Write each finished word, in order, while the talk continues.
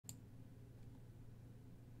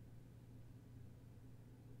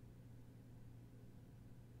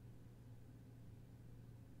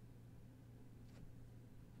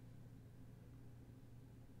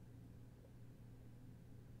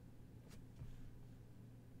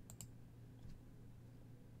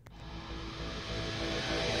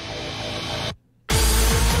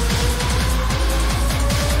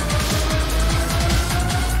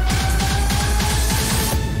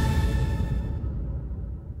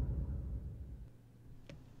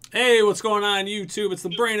Hey, what's going on YouTube? It's the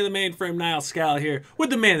brain of the mainframe, Niall Scala here, with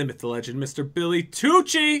the man, the myth, the legend, Mr. Billy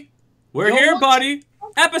Tucci. We're here, buddy.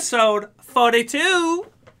 Episode 42.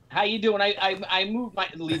 How you doing? I moved my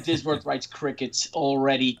Lee Disworth writes crickets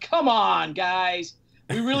already. Come on, guys.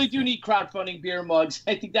 We really do need crowdfunding beer mugs.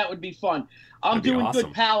 I think that would be fun. I'm doing awesome.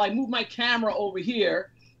 Good, pal. I moved my camera over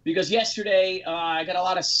here because yesterday I got a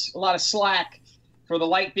lot of slack for the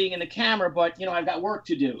light being in the camera, but you know I've got work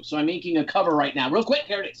to do, so I'm making a cover right now. Real quick,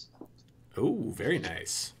 here it is. Oh, very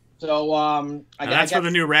nice. So that's for the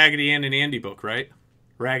new Raggedy Ann and Andy book, right?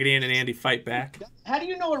 Raggedy Ann and Andy Fight Back. How do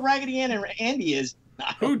you know what Raggedy Ann and Andy is?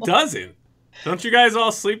 Who doesn't? Don't you guys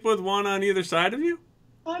all sleep with one on either side of you?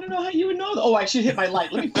 I don't know how you would know that. Oh, I should hit my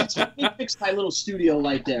light. Let me fix my little studio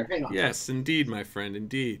light there. Hang on. Yes, indeed, my friend,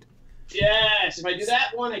 indeed. Yes, if I do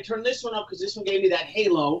that one, I turn this one up because this one gave me that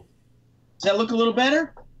halo. Does that look a little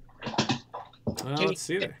better? Let's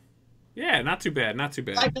see there. Yeah, not too bad, not too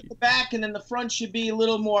bad. Light at the back, and then the front should be a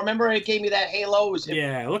little more. Remember, it gave me that halo.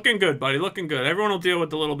 Yeah, looking good, buddy, looking good. Everyone will deal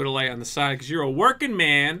with a little bit of light on the side because you're a working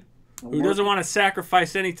man who doesn't want to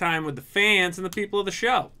sacrifice any time with the fans and the people of the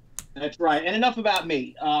show. That's right. And enough about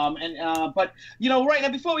me. But you know, right now,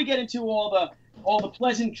 before we get into all the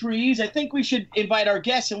pleasantries, I think we should invite our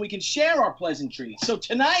guests and we can share our pleasantries. So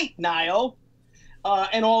tonight, Niall,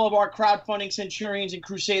 and all of our crowdfunding centurions and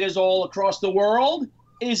crusaders all across the world,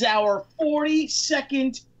 is our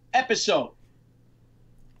 42nd episode.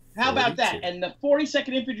 How about that? And the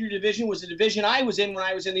 42nd Infantry Division was a division I was in when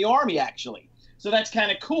I was in the Army, actually. So that's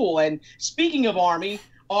kind of cool. And speaking of Army,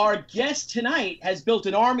 our guest tonight has built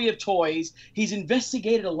an army of toys. He's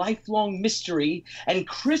investigated a lifelong mystery and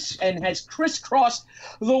has crisscrossed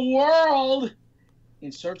the world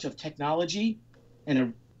in search of technology and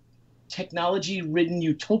a technology-ridden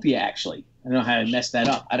utopia, actually. I don't know how I messed that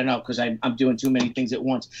up. I don't know, because I'm doing too many things at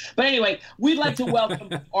once. But anyway, we'd like to welcome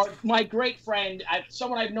my great friend,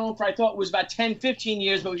 someone I've known for, I thought, was about 10, 15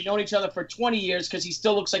 years, but we've known each other for 20 years because he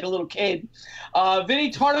still looks like a little kid.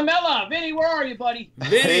 Vinnie Tartamella. Vinnie, where are you, buddy?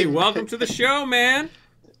 Vinnie, welcome to the show, man.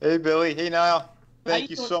 Hey, Billy. Hey, Niall. Thank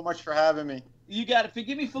you so much for having me. You got to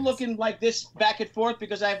forgive me for looking like this back and forth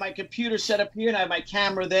because I have my computer set up here and I have my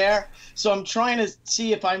camera there. So I'm trying to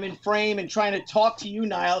see if I'm in frame and trying to talk to you,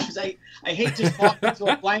 Niall, because I hate just talking to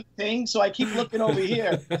a blank thing. So I keep looking over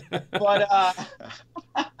here. But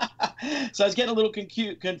so I was getting a little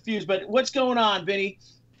confused. But what's going on, Vinny?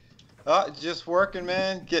 Just working,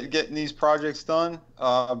 man. Getting these projects done.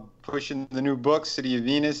 Pushing the new book, City of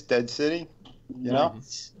Venus, Dead City. You know,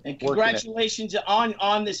 and congratulations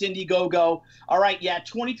on this Indiegogo. All right, yeah,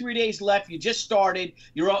 23 days left. You just started.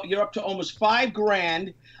 You're up to almost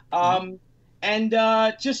 $5,000. And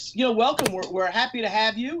just welcome. We're happy to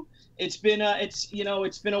have you. It's been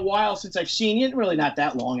a while since I've seen you. Really not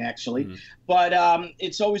that long actually, but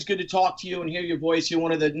it's always good to talk to you and hear your voice. You're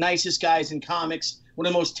one of the nicest guys in comics, one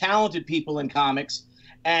of the most talented people in comics,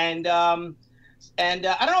 and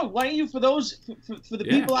I don't know. Why don't you, for the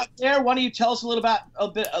people out there, why don't you tell us a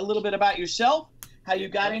little bit about yourself, how you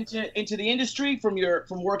got into the industry from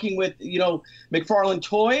working with McFarlane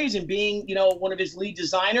Toys and being one of his lead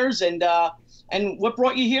designers, and what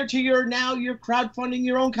brought you here to you're crowdfunding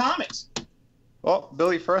your own comics. Well,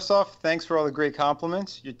 Billy, first off, thanks for all the great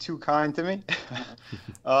compliments. You're too kind to me.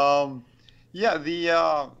 Well,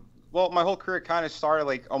 my whole career kind of started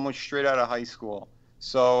like almost straight out of high school.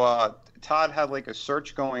 So Todd had like a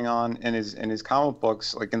search going on in his comic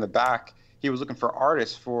books, like in the back. He was looking for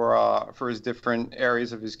artists for his different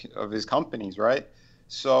areas of his companies, right?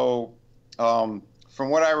 So from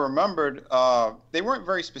what I remembered, they weren't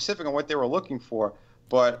very specific on what they were looking for,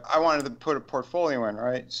 but I wanted to put a portfolio in,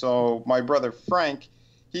 right? So my brother Frank,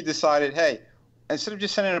 he decided, hey, instead of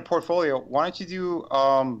just sending a portfolio, why don't you do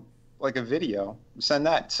like a video? Send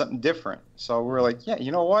that, something different. So we were like, yeah,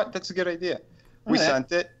 you know what? That's a good idea. We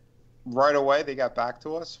sent it right away. They got back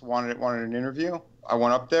to us, wanted an interview. I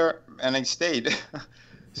went up there and I stayed.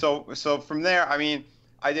 So from there, I mean,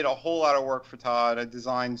 I did a whole lot of work for Todd. I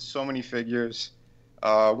designed so many figures,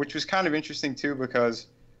 which was kind of interesting too because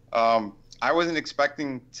I wasn't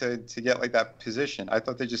expecting to get like that position. I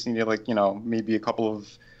thought they just needed like maybe a couple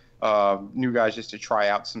of new guys just to try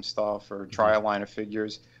out some stuff or try a line of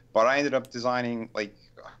figures. But I ended up designing like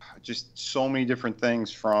just so many different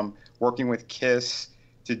things, from working with Kiss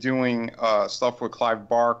to doing stuff with Clive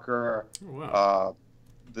Barker,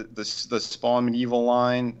 the Spawn Medieval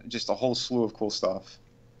line, just a whole slew of cool stuff.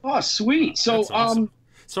 Oh, sweet. So, awesome.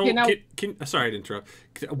 Sorry to interrupt.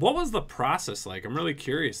 What was the process like? I'm really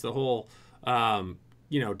curious. The whole,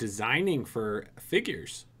 designing for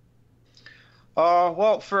figures.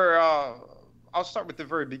 Well, I'll start with the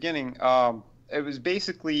very beginning. it was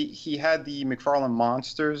basically he had the McFarlane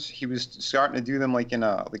monsters. He was starting to do them like in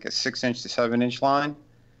a 6-inch to 7-inch line.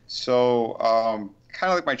 So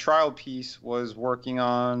kind of like my trial piece was working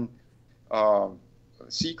on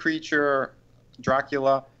Sea Creature,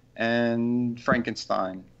 Dracula, and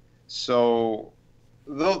Frankenstein. So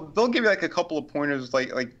they'll give you like a couple of pointers,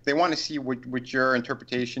 like they want to see what your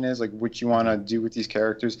interpretation is, like what you want to do with these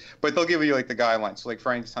characters, but they'll give you like the guidelines. So like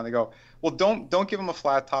Frankenstein, they go, well, don't give him a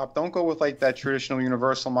flat top, don't go with like that traditional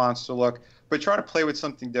Universal monster look, but try to play with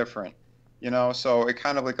something different, you know. So it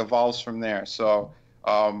kind of like evolves from there. So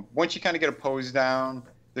once you kind of get a pose down,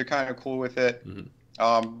 they're kind of cool with it.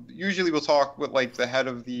 Usually we'll talk with like the head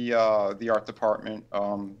of the art department,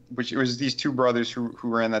 which it was these two brothers who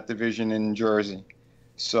ran that division in Jersey.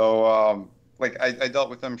 So like I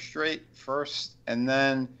dealt with them straight first, and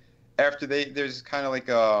then after there's kind of like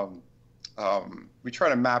we try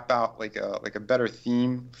to map out like a better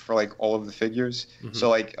theme for like all of the figures. So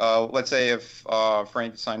like let's say if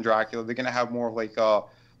Frankenstein, Dracula, they're gonna have more of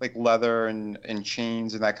like leather and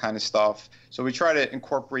chains and that kind of stuff. So we try to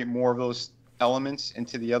incorporate more of those elements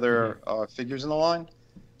into the other figures in the line.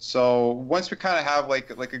 So once we kind of have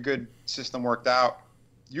like a good system worked out,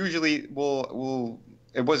 usually we'll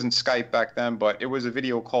it wasn't Skype back then, but it was a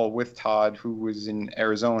video call with Todd, who was in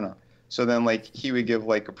Arizona. So then like he would give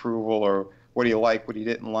like approval, or what do you like, what he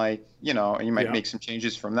didn't like, you know, and you might make some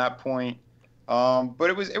changes from that point. But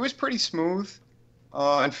it was pretty smooth.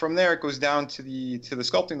 And from there it goes down to the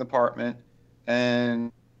sculpting department,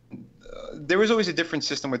 and there was always a different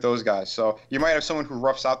system with those guys. So you might have someone who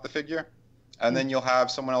roughs out the figure, and then you'll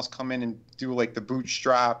have someone else come in and do like the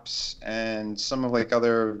bootstraps and some of like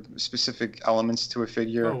other specific elements to a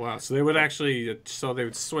figure. Oh wow! So they would actually, they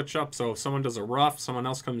would switch up. So if someone does a rough, someone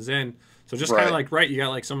else comes in. So just kind of like you got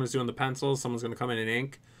like someone's doing the pencils, someone's going to come in and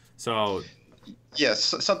ink. So yes,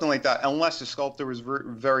 something like that. Unless the sculptor was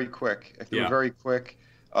very quick. If they were very quick,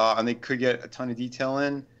 and they could get a ton of detail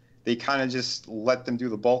in, they kind of just let them do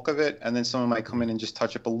the bulk of it, and then someone might come in and just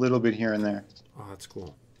touch up a little bit here and there. Oh, that's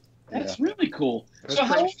cool. That's really cool. So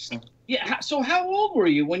how old were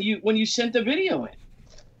you when you sent the video in?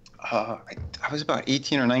 I was about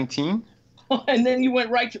 18 or 19. And then you went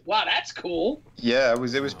right to, wow, that's cool. Yeah, it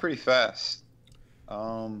was pretty fast.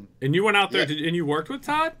 And you went out there and you worked with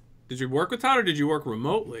Todd? Did you work with Todd, or did you work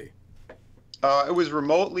remotely? It was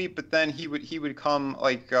remotely, but then he would come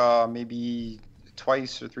like maybe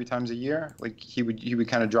twice or 3 times a year. Like he would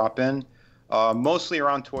kind of drop in, mostly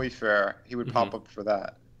around Toy Fair. He would pop up for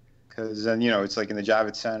that, because then, you know, it's like in the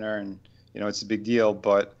Javits Center, and you know it's a big deal.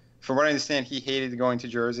 But from what I understand, he hated going to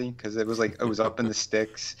Jersey because it was up in the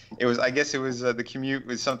sticks. I guess the commute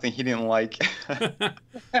was something he didn't like.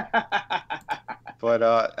 But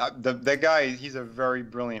that guy, he's a very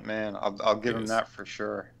brilliant man. I'll give him that for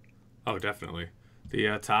sure. Oh, definitely.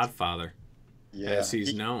 The Todd father, as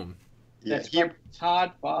he's known. Yeah, that's right,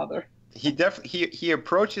 Todd father. He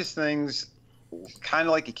approaches things kind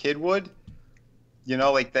of like a kid would, you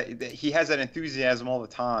know, like that he has that enthusiasm all the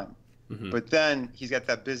time, but then he's got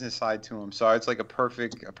that business side to him. So it's like a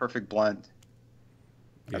perfect blend.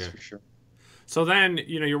 That's for sure. So then,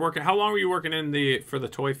 you know, you're working. How long were you working for the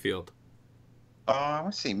toy field? I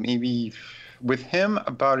want to say maybe with him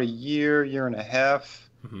about a year and a half.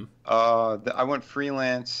 I went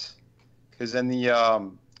freelance because then the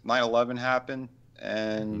 9/11 happened,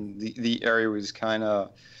 and the area was kind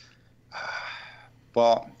of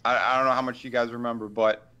well, I don't know how much you guys remember,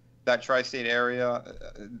 but that tri-state area,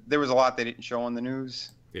 there was a lot they didn't show on the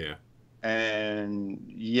news. Yeah. And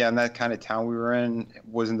and that kind of town we were in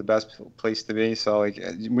wasn't the best place to be. So like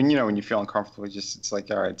when you feel uncomfortable, it's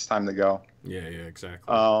like, all right, it's time to go. Yeah,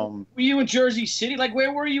 exactly. Were you in Jersey City? Like,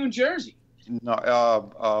 where were you in Jersey?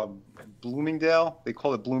 No, Bloomingdale. They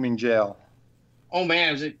call it Blooming Jail. Oh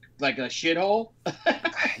man, was it like a shithole?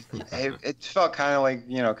 it felt kind of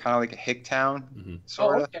like a hick town,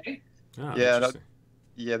 sort of. Okay. Oh,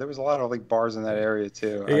 yeah, there was a lot of like bars in that area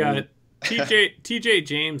too. Yeah. TJ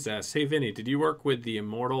James asks, "Hey Vinny, did you work with the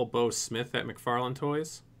immortal Bo Smith at McFarlane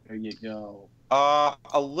Toys?" There you go.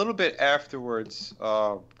 A little bit afterwards,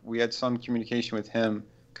 we had some communication with him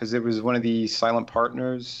because it was one of the silent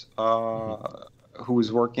partners who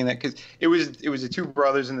was working it. Because it was the two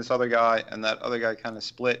brothers and this other guy, and that other guy kind of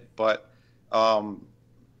split. But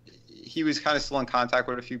he was kind of still in contact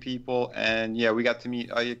with a few people, and we got to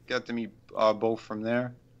meet. I got to meet Bo from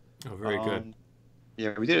there. Oh, very good.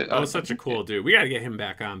 Yeah, we did it. That was such a cool dude. We got to get him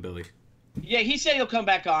back on, Billy. Yeah, he said he'll come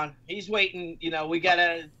back on. He's waiting. You know, we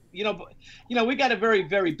gotta we got a very,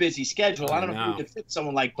 very busy schedule. I don't know if we could fit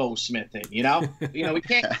someone like Bo Smith in. We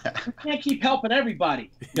can't keep helping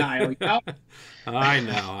everybody, Niall.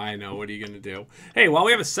 I know. What are you going to do? Hey, while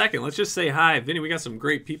we have a second, let's just say hi. Vinny, we got some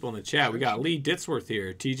great people in the chat. We got Lee Ditzworth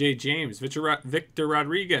here, TJ James, Victor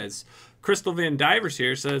Rodriguez, Crystal Van Divers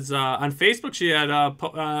here. Says on Facebook she had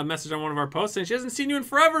a message on one of our posts, and she hasn't seen you in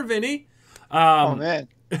forever, Vinny. Oh, man.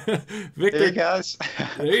 Victor, hey, guys.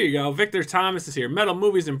 There you go. Victor Thomas is here. Metal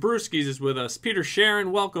Movies and Brewskis is with us. Peter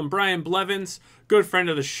Sharon, welcome. Brian Blevins, good friend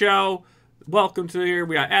of the show. Welcome to here.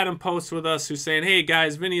 We got Adam Post with us who's saying, hey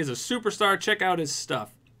guys, Vinny is a superstar. Check out his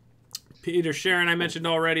stuff. Peter Sharon, I mentioned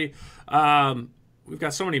already. We've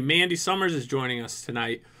got so many. Mandy Summers is joining us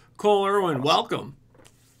tonight. Cole Irwin, welcome.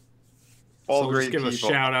 All so great just give people.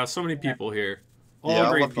 a shout out. So many people here. All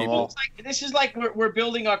great people. This is like we're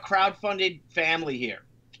building our crowdfunded family here.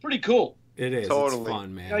 It's pretty cool. It is. Totally. It's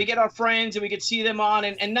fun, man. You get our friends and we get to see them on.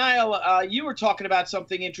 And Niall, you were talking about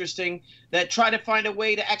something interesting that try to find a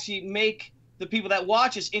way to actually make the people that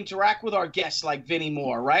watch us interact with our guests like Vinny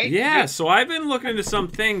more, right? Yeah, so I've been looking into some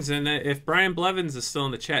things, and if Brian Blevins is still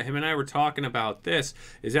in the chat, him and I were talking about this,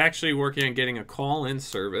 is actually working on getting a call-in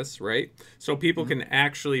service, right? So people can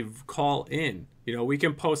actually call in. We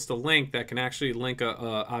can post a link that can actually link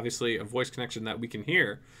obviously a voice connection that we can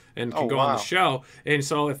hear and can go on the show. And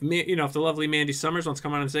so if if the lovely Mandy Summers wants to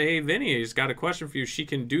come on and say, hey, Vinny, he's got a question for you, she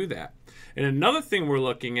can do that. And another thing we're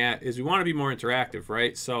looking at is we want to be more interactive,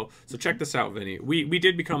 right? So check this out, Vinny. We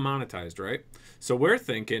did become monetized, right? So we're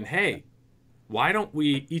thinking, hey, why don't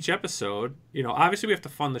we, each episode, obviously we have to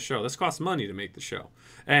fund the show. This costs money to make the show.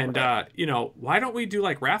 And, why don't we do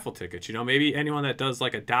like raffle tickets? Maybe anyone that does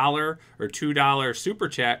like $1 or $2 super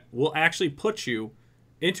chat will actually put you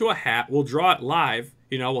into a hat. We'll draw it live.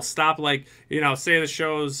 We'll stop say the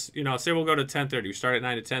show's, say we'll go to 10:30. We start at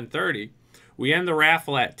 9 to 10:30. We end the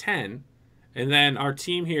raffle at 10. And then our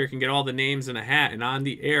team here can get all the names in a hat. And on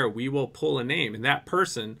the air, we will pull a name. And that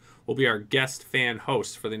person will be our guest fan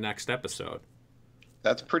host for the next episode.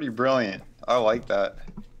 That's pretty brilliant. I like that.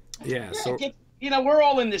 Yeah. So we're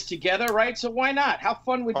all in this together, right? So why not? How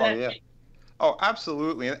fun would that be? Oh,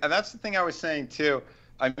 absolutely. And that's the thing I was saying, too.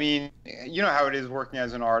 I mean, you know how it is working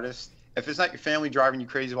as an artist. If it's not your family driving you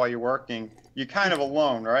crazy while you're working, you're kind of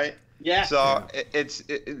alone, right? Yeah. So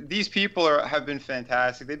these people have been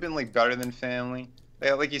fantastic. They've been like better than family.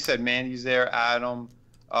 Like you said, Mandy's there, Adam,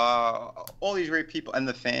 all these great people, and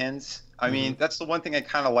the fans. I mean, that's the one thing I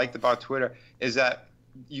kind of liked about Twitter is that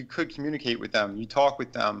you could communicate with them. You talk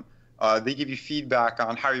with them. They give you feedback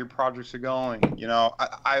on how your projects are going.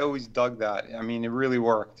 I always dug that. I mean, it really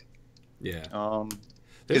worked. Yeah.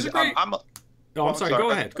 There's a great... I'm sorry. Go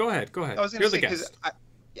ahead. I was going to say, because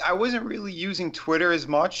I wasn't really using Twitter as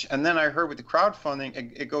much, and then I heard with the crowdfunding,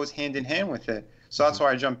 it goes hand in hand with it. So that's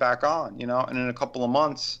why I jumped back on, and in a couple of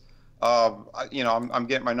months, I'm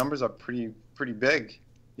getting my numbers up pretty big,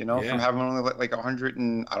 from having only like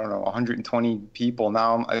 120 people.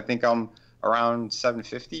 Now I think I'm around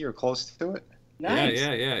 750 or close to it. Nice.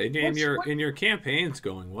 Yeah. And your campaign's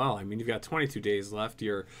going well. I mean, you've got 22 days left.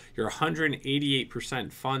 You're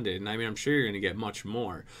 188% funded, and I mean, I'm sure you're going to get much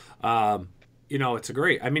more. It's a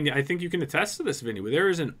great. I mean, I think you can attest to this, Vinny. There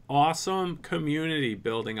is an awesome community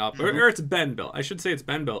building up, or it's been built. I should say it's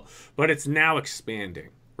been built, but it's now expanding,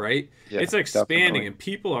 right? Yeah, it's expanding, definitely. And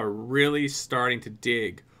people are really starting to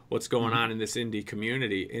dig what's going on in this indie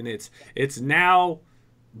community, and it's now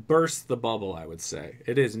burst the bubble. I would say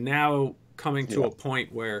it is now coming to a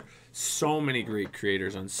point where so many great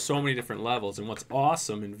creators on so many different levels. And what's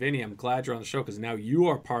awesome, and Vinny, I'm glad you're on the show because now you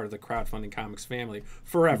are part of the Crowdfunding Comics family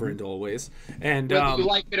forever and always. And whether you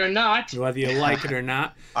like it or not.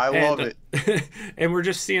 I love it. And we're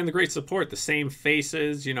just seeing the great support, the same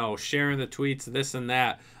faces, sharing the tweets, this and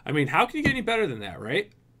that. I mean, how can you get any better than that,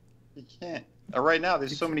 right? You can't. Right now,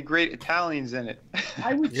 there's so many great Italians in it.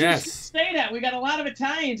 I would just say that. We got a lot of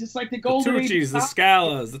Italians. It's like the golden age. The Tucci's, the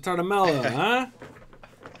Scallas, the Tartamella, huh?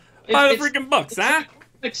 Buy the freaking books, huh?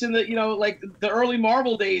 It's in the, like the early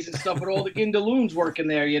Marvel days and stuff with all the Gindaloons working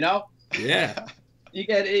there, Yeah. You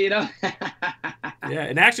get, Yeah,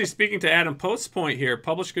 and actually speaking to Adam Post's point here,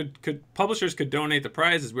 publishers could donate the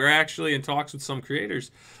prizes. We're actually in talks with some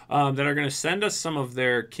creators that are going to send us some of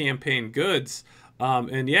their campaign goods.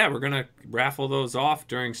 And we're going to raffle those off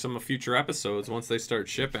during some future episodes once they start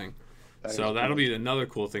shipping. So that'll be another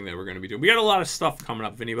cool thing that we're going to be doing. We got a lot of stuff coming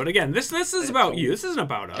up, Vinny. But again, this is about you. This isn't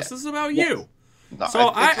about us. This is about you. No,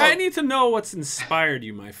 so I need to know what's inspired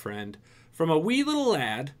you, my friend, from a wee little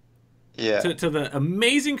lad to the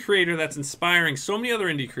amazing creator that's inspiring so many other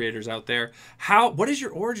indie creators out there. What is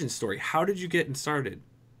your origin story? How did you get started?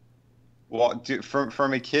 Well, dude,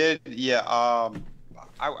 from a kid, yeah.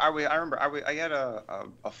 I remember I had a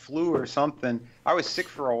flu or something. I was sick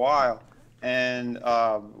for a while, and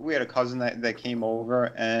we had a cousin that came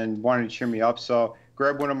over and wanted to cheer me up. So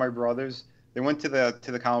grabbed one of my brothers. They went to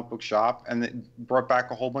the comic book shop and they brought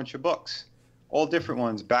back a whole bunch of books, all different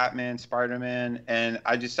ones, Batman, Spider-Man, and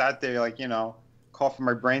I just sat there like, coughing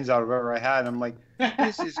my brains out of whatever I had. I'm like,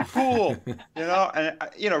 this is cool, and I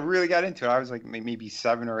really got into it. I was like maybe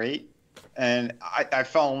 7 or 8. And I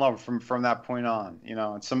fell in love from that point on,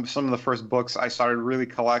 and some of the first books I started really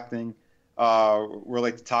collecting were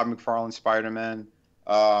like the Todd McFarlane Spider-Man,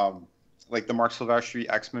 like the Mark Silvestri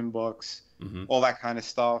X-Men books, all that kind of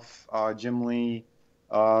stuff, Jim Lee,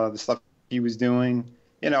 the stuff he was doing,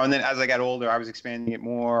 and then as I got older, I was expanding it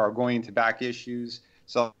more or going into back issues.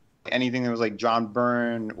 So anything that was like John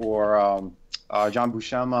Byrne or John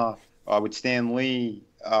Buscema with Stan Lee,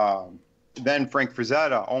 then Frank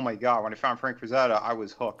Frazetta. Oh my God! When I found Frank Frazetta, I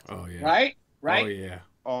was hooked. Oh yeah. Right. Oh yeah.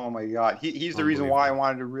 Oh my God! He's the reason why I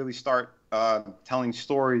wanted to really start telling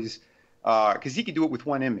stories, because he could do it with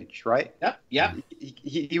one image, right? Yep.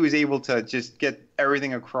 He was able to just get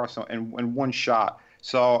everything across in one shot.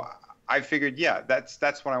 So I figured, yeah,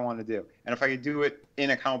 that's what I want to do. And if I could do it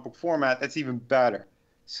in a comic book format, that's even better.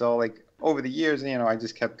 So like over the years, I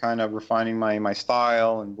just kept kind of refining my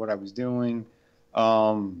style and what I was doing.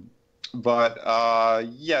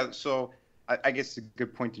 Yeah, so I guess it's a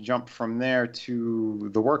good point to jump from there to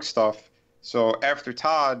the work stuff. So after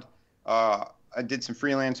Todd, I did some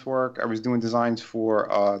freelance work. I was doing designs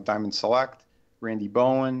for Diamond Select, Randy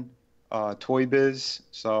Bowen, Toy Biz.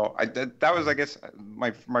 So that was, I guess,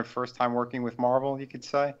 my first time working with Marvel, you could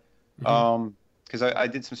say. Because I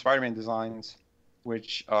did some Spider-Man designs,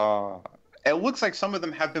 which it looks like some of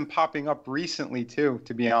them have been popping up recently too,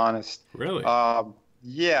 to be honest. Really?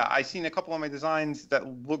 Yeah, I seen a couple of my designs that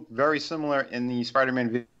look very similar in the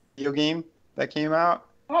Spider-Man video game that came out.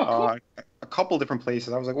 Oh, cool. A couple different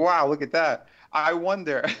places. I was like, wow, look at that. I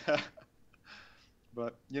wonder.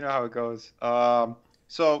 But you know how it goes.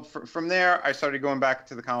 So from there, I started going back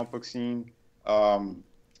to the comic book scene.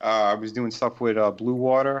 I was doing stuff with Blue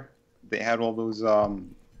Water. They had all those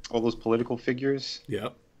political figures.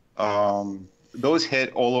 Yep. Those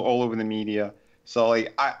hit all over the media. So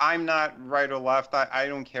like I'm not right or left. I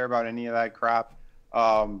don't care about any of that crap.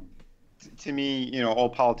 To me, all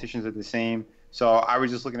politicians are the same. So I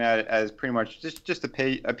was just looking at it as pretty much just a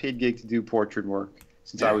paid gig to do portrait work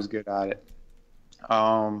since I was good at it.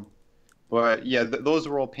 But yeah, those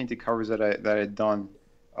were all painted covers that I had done.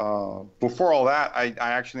 Before all that, I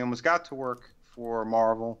actually almost got to work for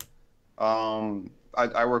Marvel.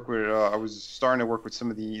 I work with I was starting to work with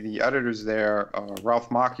some of the editors there. Ralph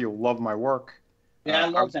Macchio loved my work. Yeah, I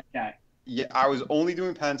love that guy. Yeah, I was only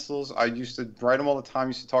doing pencils. I used to write them all the time.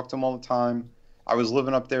 Used to talk to him all the time. I was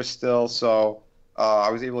living up there still, so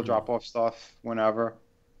I was able to drop off stuff whenever.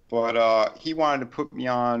 But he wanted to put me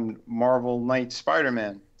on Marvel Knight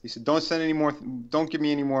Spider-Man. He said, "Don't give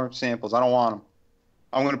me any more samples. I don't want them.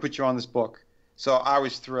 I'm going to put you on this book." So I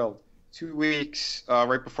was thrilled. 2 weeks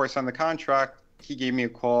right before I signed the contract, he gave me a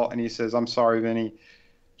call and he says, "I'm sorry, Vinny.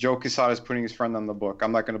 Joe Quesada's putting his friend on the book.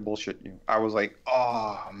 I'm not going to bullshit you." I was like,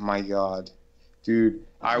 oh my God, dude.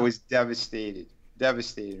 I was devastated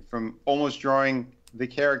from almost drawing the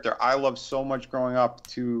character I loved so much growing up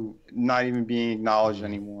to not even being acknowledged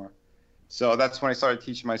anymore. So that's when I started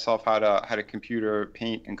teaching myself how to computer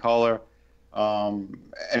paint and color.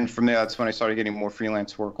 And from there, that's when I started getting more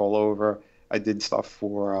freelance work all over. I did stuff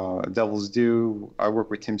for Devil's Due. I worked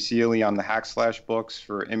with Tim Seeley on the Hack Slash books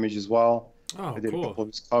for Image as well. Oh, I did cool. a couple of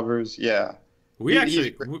his covers. Yeah.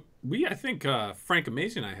 I think Frank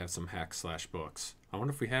Amazing and I have some Hack Slash books. I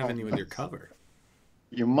wonder if we have any with your cover.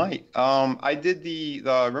 You might. I did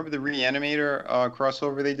remember the Reanimator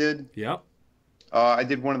crossover they did? Yep. I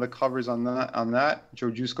did one of the covers on that.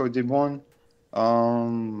 Joe Jusko did one.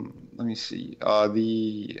 Let me see.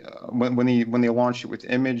 When they launched it with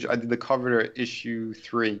Image, I did the cover to issue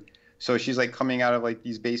 3. So she's like coming out of like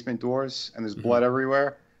these basement doors and there's blood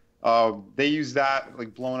everywhere. They use that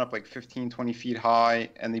like blowing up like 15, 20 feet high,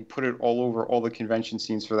 and they put it all over all the convention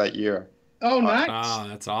scenes for that year. Oh, nice. Oh,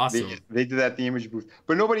 that's awesome. They did that at the Image booth,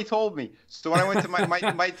 but nobody told me. So when I went to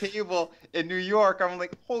my table in New York, I'm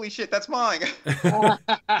like, holy shit, that's mine.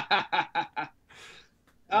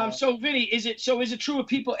 So Vinny, is it true of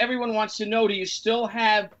people? Everyone wants to know. Do you still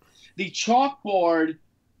have the chalkboard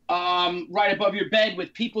right above your bed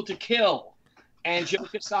with "People to Kill," and Joe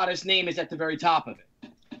Quesada's name is at the very top of it?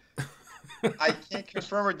 I can't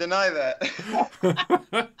confirm or deny that.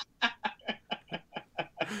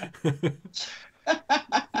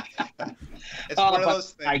 It's one of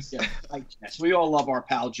those things. Yes, we all love our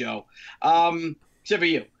pal Joe, except for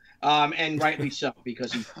you, and rightly so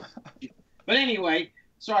because he's. But anyway,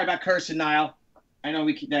 sorry about cursing, Niall. I know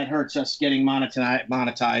that hurts us getting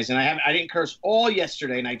monetized, and I didn't curse all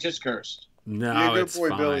yesterday, and I just cursed. No, it's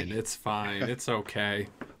fine. Billy. It's fine. It's okay.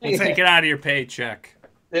 We'll take it out of your paycheck.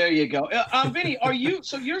 There you go. Vinny,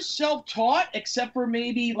 you're self-taught except for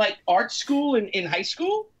maybe like art school in high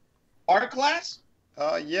school? Art class?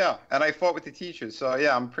 Yeah, and I fought with the teachers, so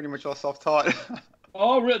yeah, I'm pretty much all self-taught.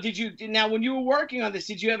 Oh, really? Now, when you were working on this,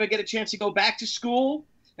 did you ever get a chance to go back to school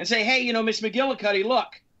and say, hey, Miss McGillicuddy,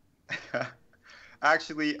 look?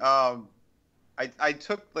 Actually, I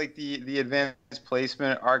took like the advanced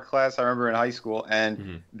placement art class, I remember in high school,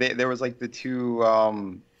 and there was like the two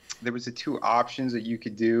options that you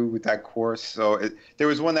could do with that course. So there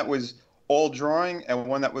was one that was all drawing and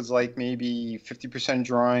one that was like maybe 50%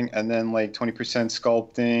 drawing and then like 20%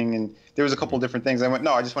 sculpting, and there was a couple of different things. I went,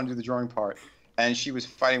 no, I just want to do the drawing part. And she was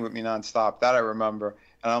fighting with me nonstop. That I remember.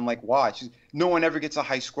 And I'm like, why? She's, no one ever gets a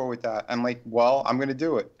high score with that. I'm like, well, I'm going to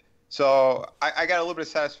do it. So I got a little bit of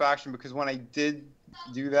satisfaction because when I did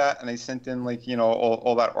do that and I sent in like,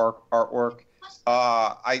 all that artwork,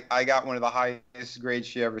 I got one of the highest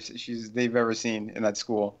grades they've ever seen in that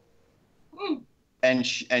school. And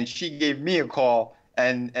she gave me a call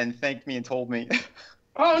and thanked me and told me.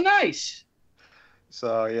 Oh, nice.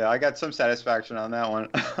 So yeah, I got some satisfaction on that one.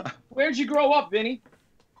 Where'd you grow up, Vinny?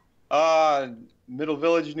 Middle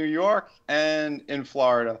Village, New York, and in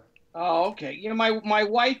Florida. Oh, okay. My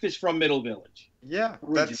wife is from Middle Village. Yeah,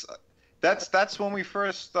 that's when we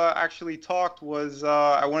first actually talked. Was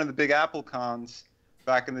at one of the Big Apple cons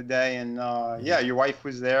back in the day, and yeah, your wife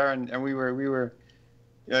was there, and we were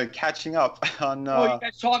catching up on. Oh, you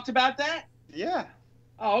guys talked about that? Yeah.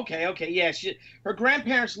 Oh, okay. Yeah, her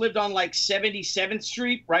grandparents lived on like 77th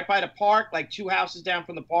Street, right by the park, like 2 houses down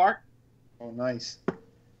from the park. Oh, nice.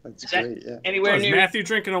 That's great. Yeah. Anywhere is near Matthew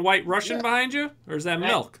drinking a White Russian behind you, or is that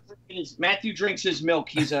milk? Matthew drinks his milk.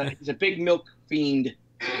 He's a big milk fiend.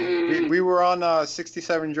 We were on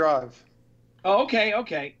 67 Drive. Oh,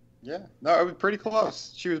 okay. Yeah. No, it was pretty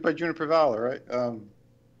close. She was by Juniper Valley, right?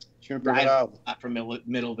 Juniper Valley. Not from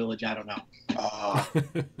Middle Village. I don't know. Oh.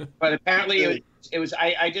 But apparently it was.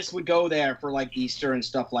 I just would go there for like Easter and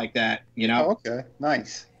stuff like that. Oh, okay.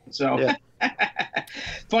 Nice. So. Yeah.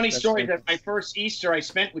 Funny story that my first Easter I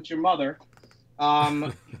spent with your mother.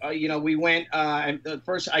 We went.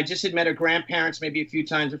 First, I just had met her grandparents maybe a few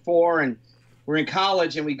times before, and we're in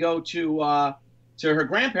college, and we go to her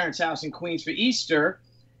grandparents' house in Queens for Easter,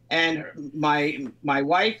 and my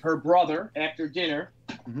wife, her brother, after dinner,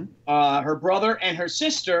 her brother and her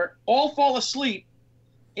sister all fall asleep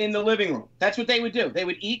in the living room. That's what they would do. They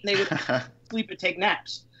would eat and they would sleep and take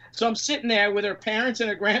naps. So I'm sitting there with her parents and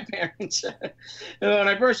her grandparents. When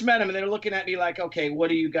I first met them, and they were looking at me like, okay,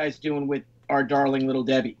 what are you guys doing with our darling little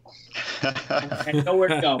Debbie? And nowhere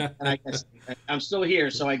to go. And I guess I'm still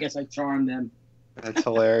here, so I guess I charmed them. That's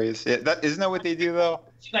hilarious. Yeah, isn't that what they do, though?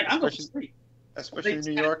 She's like, I'm going to sleep. Especially in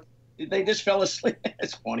New York? They just fell asleep.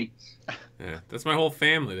 It's funny. Yeah, that's my whole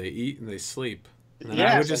family. They eat and they sleep. And then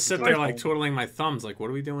I would just sit there like twiddling my thumbs like, what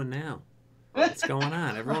are we doing now? What's going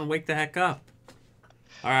on? Everyone wake the heck up.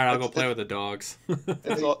 All right, I'll go play with the dogs.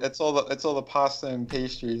 it's all the pasta and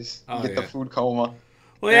pastries. You get the food coma.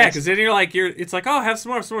 Well, yeah, because then it's like, oh, have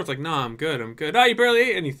some more. It's like, no, I'm good. Oh, you barely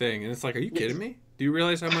ate anything. And it's like, are you kidding me? Do you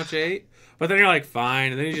realize how much I ate? But then you're like,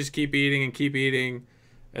 fine. And then you just keep eating.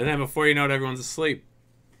 And then before you know it, everyone's asleep.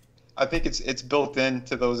 I think it's built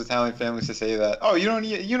into those Italian families to say that. Oh, you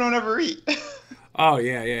don't ever eat. Oh,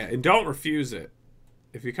 yeah. And don't refuse it.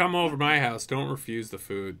 If you come over my house, don't refuse the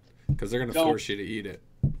food because they're going to force you to eat it.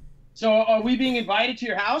 So are we being invited to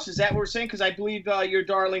your house? Is that what we're saying? Because I believe your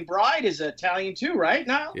darling bride is Italian too, right?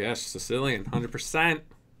 Now? Yes, Sicilian, 100%.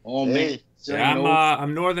 Oh, man. Yeah,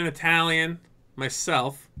 I'm Northern Italian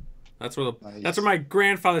myself. That's where my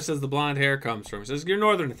grandfather says the blonde hair comes from. He says, you're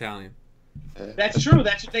Northern Italian. That's true.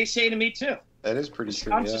 That's what they say to me too. That is pretty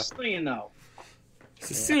true, I'm Sicilian, though.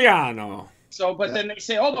 Siciliano. So, but then they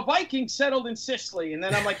say, oh, the Vikings settled in Sicily. And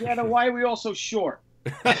then I'm like, yeah, then why are we all so short?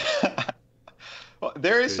 Well,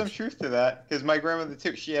 there is some truth to that because my grandmother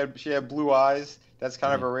too. She had blue eyes. That's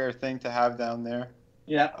kind of a rare thing to have down there.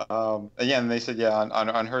 Yeah. Again, they said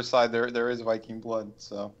on her side there is Viking blood.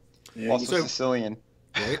 So also Sicilian.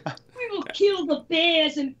 We will kill the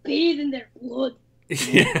bears and bathe in their blood.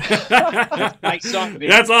 Yeah.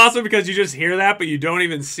 That's awesome because you just hear that, but you don't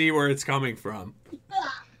even see where it's coming from.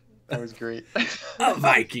 That was great. A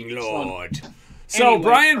Viking lord. So Anyway,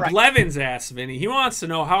 Brian all right. Blevins asked Vinny. He wants to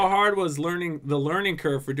know how hard was the learning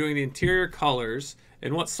curve for doing the interior colors,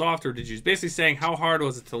 and what software did you use? Basically saying how hard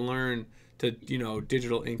was it to learn to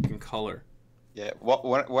digital ink and color. Yeah, well,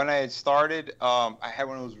 when I had started, I had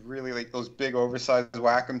one of those really like those big oversized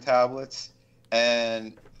Wacom tablets,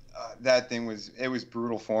 and that thing was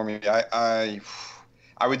brutal for me. I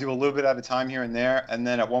would do a little bit at a time here and there, and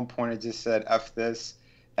then at one point I just said F this,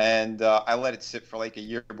 and I let it sit for like a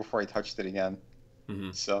year before I touched it again.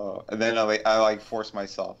 Mm-hmm. So and then I forced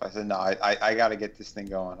myself. I said no, I got to get this thing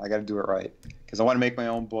going. I got to do it right because I want to make my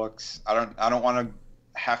own books. I don't want to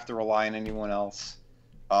have to rely on anyone else.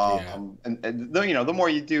 And the more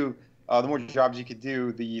you do, the more jobs you could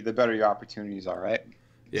do, the better your opportunities are, right?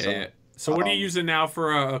 Yeah. So what are you using now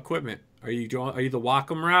for equipment? Are you the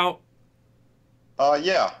Wacom route?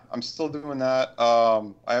 Yeah, I'm still doing that.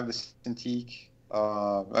 I have the Cintiq.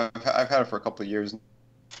 I've had it for a couple of years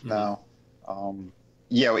now.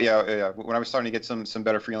 Yeah. When I was starting to get some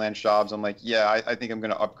better freelance jobs, I'm like, yeah, I think I'm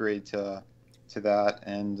going to upgrade to that.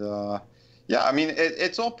 And yeah, I mean,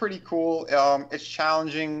 it's all pretty cool. It's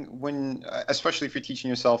challenging especially if you're teaching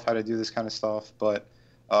yourself how to do this kind of stuff. But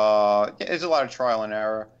yeah, there's a lot of trial and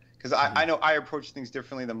error because I know I approach things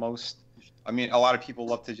differently than most. I mean, a lot of people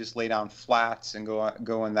love to just lay down flats and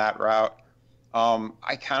go in that route.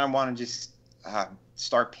 I kind of want to just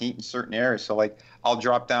start painting certain areas. So like I'll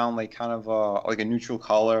drop down like kind of like a neutral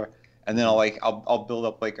color, and then I'll build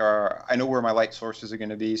up like I know where my light sources are going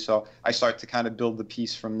to be. So I start to kind of build the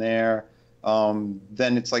piece from there.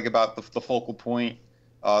 Then it's like about the focal point,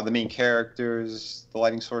 the main characters, the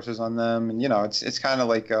lighting sources on them, and it's kind of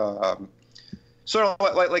like sort of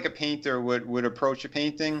like a painter would approach a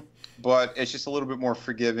painting. But it's just a little bit more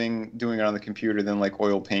forgiving doing it on the computer than like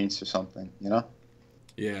oil paints or something,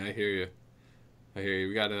 Yeah, I hear you.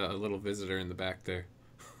 We got a little visitor in the back there.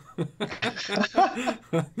 All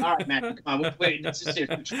right, Matt, come on. Wait, this is it.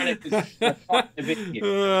 We're trying to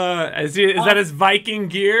is that his Viking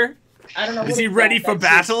gear? I don't know. Is he ready for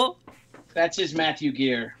battle? That's his Matthew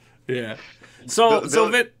gear. Yeah. So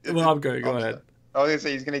well, I'm good. Go ahead. I was gonna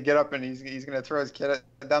say he's gonna get up and he's gonna throw his kid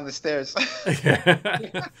down the stairs.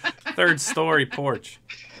 Third story porch.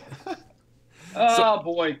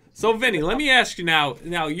 Boy. So Vinny, let me ask you now.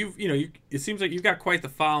 Now it seems like you've got quite the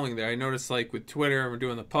following there. I noticed like with Twitter, we're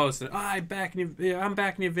doing the post, and I'm backing you. I'm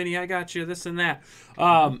backing you, Vinny. I got you. This and that.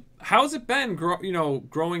 How's it been?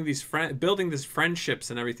 Growing these building these friendships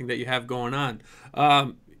and everything that you have going on.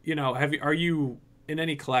 Are you in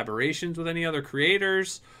any collaborations with any other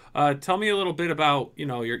creators? Tell me a little bit about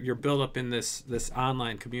your build up in this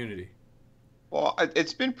online community. Well,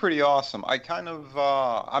 it's been pretty awesome.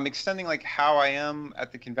 I'm extending like how I am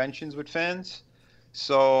at the conventions with fans.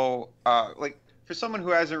 So like for someone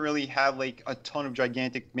who hasn't really had like a ton of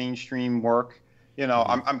gigantic mainstream work,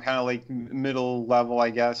 I'm kind of like middle level, I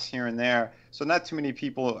guess, here and there. So not too many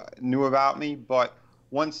people knew about me, but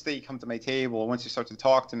once they come to my table, once they start to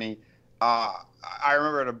talk to me, I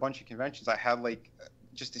remember at a bunch of conventions I had like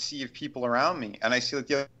just to see if people around me, and I see like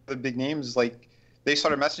the other big names, like they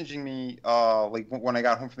started messaging me like when I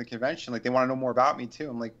got home from the convention, like they want to know more about me too.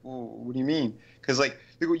 I'm like, well, what do you mean? Because like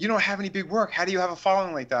they go, you don't have any big work. How do you have a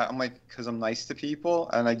following like that? I'm like, because I'm nice to people,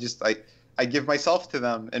 and I give myself to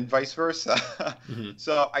them, and vice versa.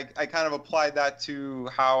 So I kind of applied that to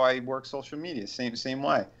how I work social media. Same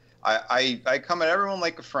way. I come at everyone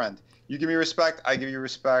like a friend. You give me respect, I give you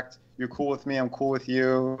respect. You're cool with me, I'm cool with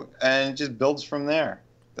you, and it just builds from there.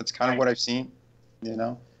 That's kind of what I've seen.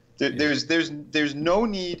 There's no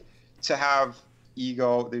need to have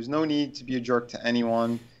ego. There's no need to be a jerk to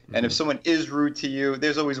anyone. And if someone is rude to you,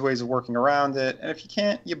 there's always ways of working around it. And if you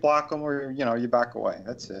can't, you block them or you back away.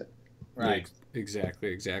 That's it. Right. Yeah,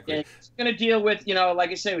 exactly. Yeah, it's going to deal with like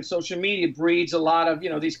I say, with social media breeds a lot of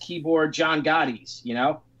these keyboard John Gottis.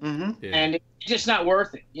 Yeah. And it's just not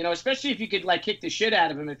worth it. Especially if you could like kick the shit out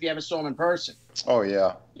of him if you ever saw him in person. Oh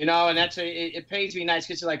yeah. And that's it pays me nice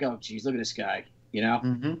because you're like, oh geez, look at this guy. Yeah.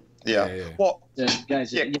 Well, the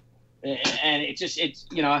guys. Yeah. And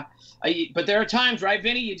but there are times, right,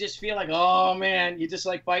 Vinny, you just feel like, oh man, you just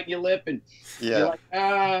like biting your lip and you're like,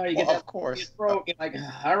 you get that of course. in your throat. You're like,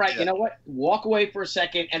 all right, you know what? Walk away for a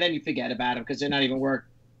second and then you forget about them because they're not even worth,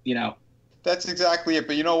 That's exactly it.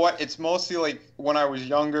 But you know what? It's mostly like when I was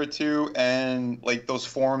younger too, and like those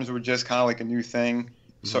forums were just kind of like a new thing.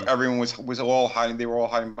 So everyone was all hiding. They were all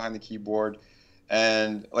hiding behind the keyboard,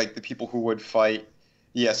 and like the people who would fight.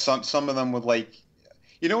 Yeah, some of them would like.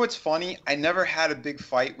 What's funny? I never had a big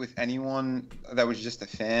fight with anyone that was just a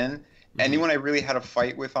fan. Anyone I really had a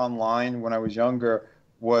fight with online when I was younger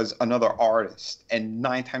was another artist, and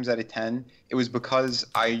 9 times out of 10, it was because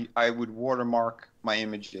I would watermark my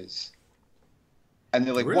images. And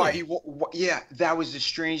they're like, really? why yeah, that was the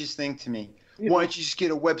strangest thing to me. Why don't you just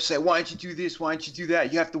get a website? Why don't you do this? Why don't you do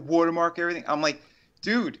that? You have to watermark everything. I'm like,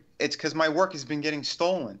 dude, it's because my work has been getting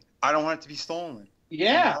stolen. I don't want it to be stolen.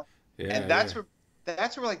 Yeah. You know? Yeah, And that's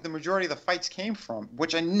where like the majority of the fights came from,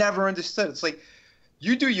 which I never understood. It's like,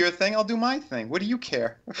 you do your thing, I'll do my thing. What do you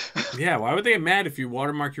care? Yeah, why would they get mad if you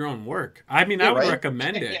watermark your own work? I mean, I would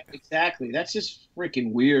recommend it. Yeah, exactly. That's just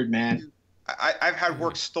freaking weird, man. I've had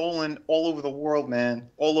work stolen all over the world, man.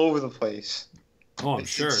 All over the place. Oh, I'm It's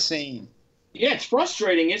sure. insane. Yeah, it's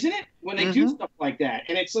frustrating, isn't it? When they do stuff like that.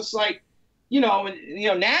 And it's just like, now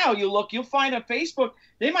you'll find on Facebook,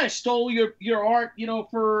 they might have stole your art,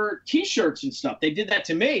 for T-shirts and stuff. They did that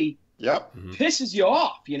to me. Yep. Pisses you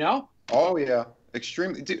off, Oh yeah,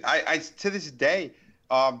 extremely. Dude, I to this day,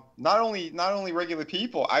 not only regular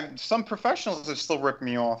people, some professionals have still ripped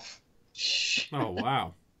me off. Oh,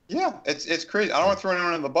 wow. Yeah, it's crazy. I don't want to throw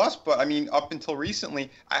anyone on the bus, but I mean, up until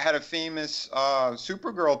recently, I had a famous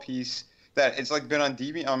Supergirl piece that it's like been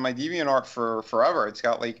on my DeviantArt for forever. It's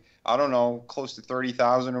got like, I don't know, close to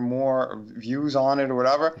 30,000 or more views on it or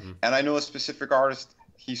whatever. And I know a specific artist,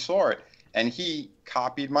 he saw it, and he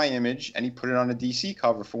copied my image and he put it on a DC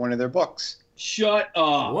cover for one of their books. Shut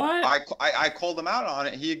up. What? I called him out on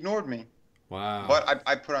it. He ignored me. Wow. But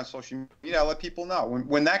I put on social media. I let people know.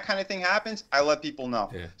 When that kind of thing happens, I let people know.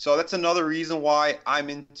 Yeah. So that's another reason why I'm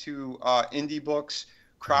into indie books,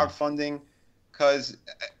 crowdfunding, because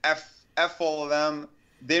F all of them.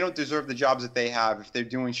 They don't deserve the jobs that they have if they're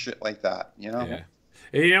doing shit like that, Yeah.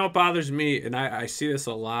 And you know what bothers me, and I see this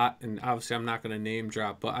a lot, and obviously I'm not going to name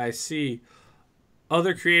drop, but I see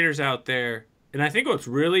other creators out there, and I think what's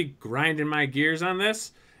really grinding my gears on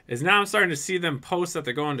this is now I'm starting to see them post that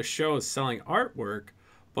they're going to shows selling artwork,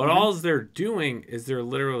 but all they're doing is they're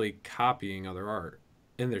literally copying other art,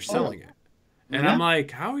 and they're selling it. And I'm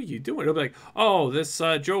like, how are you doing? It'll be like, oh, this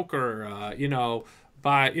Joker,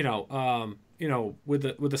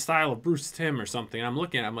 with the style of Bruce Timm or something. And I'm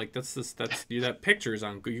looking at it, I'm like, that picture is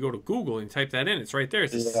on. You go to Google and type that in. It's right there.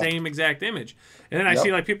 It's the same exact image. And then I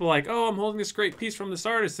see like people like, oh, I'm holding this great piece from this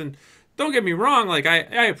artist. And don't get me wrong, like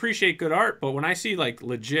I appreciate good art, but when I see like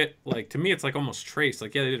legit, like to me, it's like almost traced.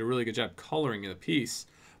 Like, yeah, they did a really good job coloring the piece.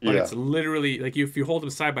 But it's literally like if you hold them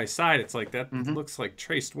side by side, it's like that looks like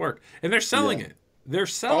traced work. And they're selling it. They're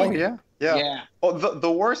selling it. Yeah. Oh,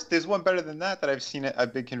 the worst, there's one better than that I've seen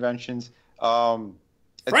at big conventions.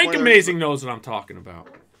 Frank Amazing knows what I'm talking about.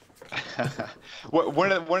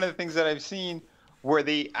 One of the things that I've seen where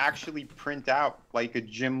they actually print out like a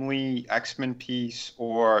Jim Lee X-Men piece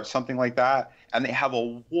or something like that, and they have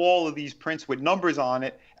a wall of these prints with numbers on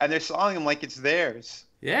it, and they're selling them like it's theirs.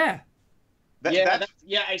 Yeah. And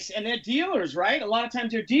they're dealers, right? A lot of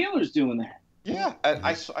times they're dealers doing that. Yeah,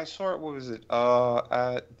 I saw it. What was it?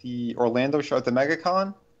 At the Orlando show at the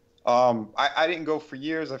MegaCon. I didn't go for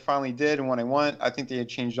years. I finally did, and when I went, I think they had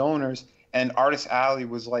changed owners. And Artist Alley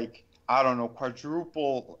was like, I don't know,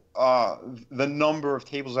 quadruple the number of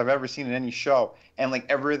tables I've ever seen in any show. And like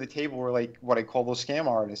every other table were like what I call those scam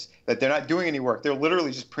artists, that they're not doing any work. They're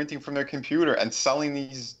literally just printing from their computer and selling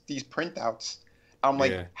these printouts. I'm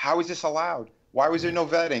like, how is this allowed? Why was there no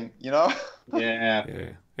vetting? Yeah.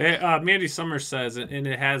 Hey, Mandy Summers says, and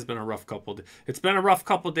it has been a rough couple. It's been a rough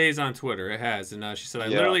couple days on Twitter. It has, and she said I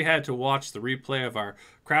literally had to watch the replay of our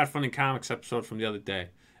crowdfunding comics episode from the other day.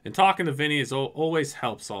 And talking to Vinny always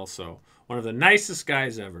helps. Also, one of the nicest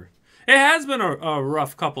guys ever. It has been a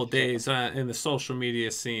rough couple days in the social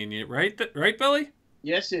media scene, right? Right, Billy?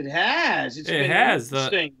 Yes, it has. It's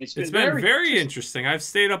been very interesting. I've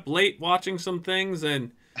stayed up late watching some things,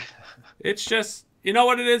 and it's just, you know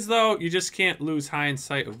what it is, though? You just can't lose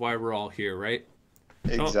hindsight of why we're all here, right?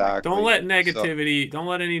 Exactly. Don't let negativity, don't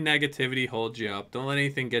let any negativity hold you up. Don't let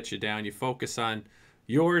anything get you down. You focus on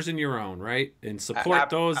yours and your own, right? And support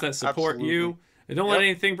those that support you. And don't let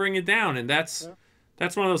anything bring you down. And that's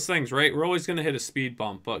one of those things, right? We're always going to hit a speed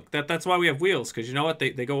bump, but that's why we have wheels, because you know what?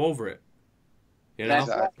 They go over it. You know?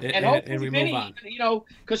 Exactly. And we move on.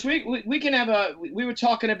 Because we can have we were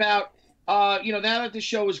talking about, now that the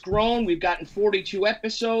show has grown, we've gotten 42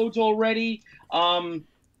 episodes already.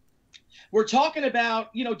 We're talking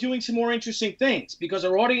about, doing some more interesting things because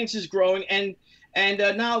our audience is growing. And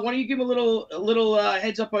now, why don't you give a little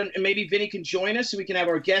heads up on, and maybe Vinny can join us so we can have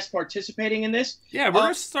our guests participating in this. Yeah, we're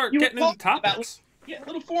going to start getting into topics.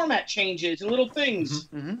 Little format changes and little things.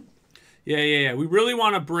 Yeah. We really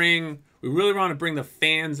want to bring We really want to bring the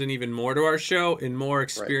fans in even more to our show and more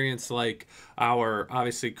experience like our,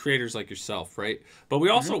 obviously, creators like yourself, right? But we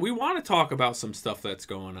also, we want to talk about some stuff that's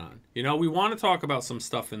going on. You know, we want to talk about some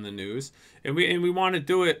stuff in the news, and we want to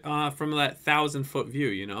do it from that 1,000-foot view,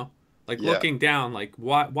 you know? Like looking down, like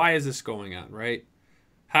why is this going on, right?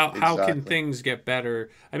 How can things get better?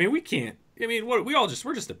 I mean, we can't. I mean, we're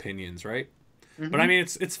just opinions, right? But I mean,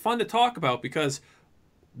 it's fun to talk about because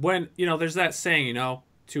when, you know, there's that saying, you know,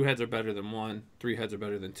 2 heads are better than 1, 3 heads are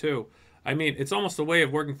better than 2. I mean, it's almost a way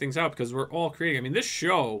of working things out because we're all creating. I mean, this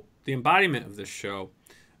show, the embodiment of this show,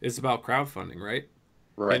 is about crowdfunding, right?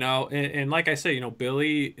 Right. You know, and like I say, you know,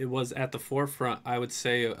 Billy, it was at the forefront, I would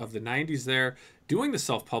say, of the 90s there, doing the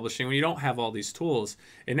self-publishing when you don't have all these tools.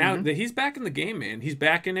 And now that he's back in the game, man. He's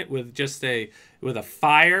back in it with just with a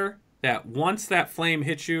fire that once that flame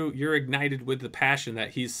hits you, you're ignited with the passion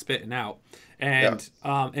that he's spitting out. And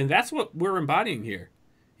and that's what we're embodying here,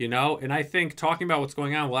 you know? And I think talking about what's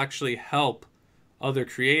going on will actually help other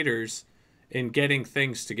creators in getting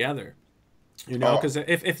things together. You know, because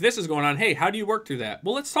if this is going on, hey, how do you work through that?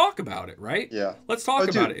 Well, let's talk about it, right? Yeah. Let's talk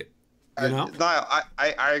about it. You know? Niall,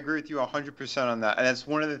 I agree with you 100% on that. And that's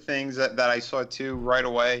one of the things that I saw, too, right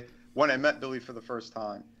away when I met Billy for the first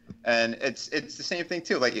time. And it's the same thing,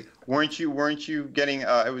 too. Like, weren't you getting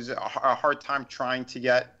it was a hard time trying to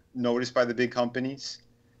get noticed by the big companies?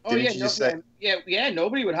 Oh, yeah.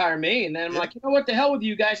 Nobody would hire me. And then I'm like, you know what? The hell with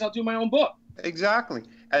you guys. I'll do my own book. Exactly.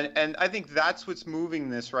 And I think that's what's moving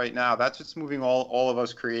this right now. That's what's moving all of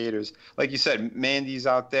us creators. Like you said, Mandy's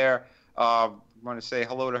out there. I want to say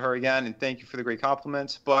hello to her again and thank you for the great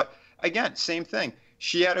compliments. But again, same thing.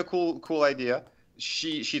 She had a cool idea.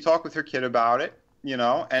 She talked with her kid about it, you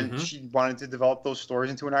know, and she wanted to develop those stories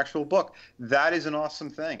into an actual book. That is an awesome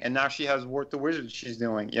thing. And now she has Wart the Wizard she's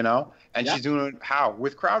doing, you know, and she's doing it how?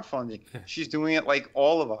 With crowdfunding. She's doing it like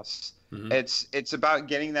all of us. It's about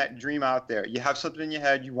getting that dream out there. You have something in your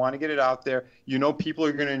head, you want to get it out there. You know people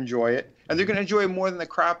are going to enjoy it, and they're going to enjoy it more than the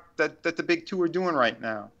crap that the big two are doing right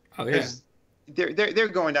now. Oh yeah. They're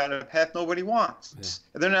going down a path nobody wants.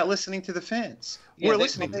 They're not listening to the fans. We're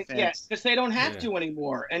listening to the fans. Yes, because they don't have to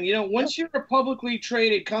anymore. And you know, once you're a publicly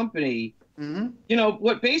traded company, you know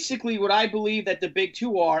what I believe that the big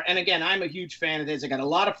two are. And again, I'm a huge fan of this. I got a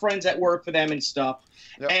lot of friends that work for them and stuff.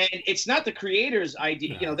 And it's not the creators'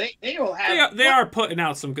 idea. You know, they all have. They are putting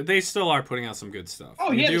out some good. They still are putting out some good stuff.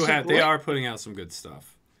 Oh yeah, they are putting out some good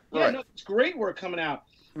stuff. Yeah, no, it's great work coming out.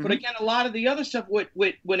 But again, a lot of the other stuff,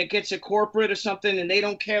 when it gets a corporate or something, and they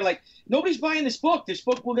don't care, like nobody's buying this book. This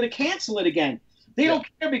book, we're going to cancel it again. They don't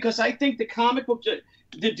care because I think the comic book,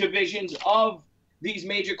 the divisions of these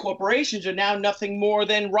major corporations are now nothing more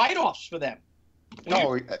than write-offs for them.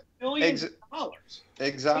 No, billions of dollars.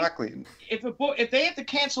 Exactly. If they have to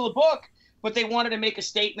cancel a book, but they wanted to make a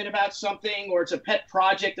statement about something, or it's a pet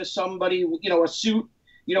project of somebody, you know, a suit,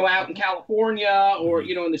 you know, out in California or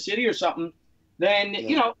you know in the city or something, then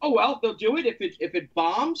you know, oh well, they'll do it. If it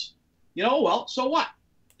bombs, you know, well, so what?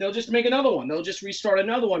 They'll just make another one. They'll just restart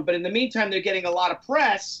another one. But in the meantime, they're getting a lot of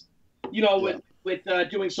press, you know, with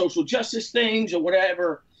doing social justice things or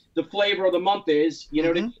whatever the flavor of the month is. You know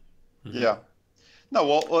what I mean? Yeah. No,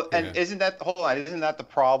 well, and isn't that the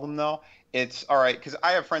problem though? It's all right because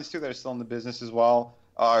I have friends too that are still in the business as well.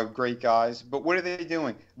 Great guys, but what are they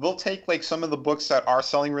doing? They'll take like some of the books that are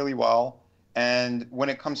selling really well, and when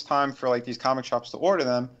it comes time for like these comic shops to order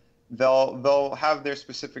them, they'll have their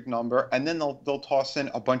specific number, and then they'll toss in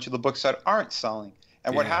a bunch of the books that aren't selling.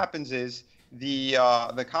 And what happens is the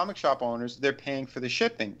comic shop owners, they're paying for the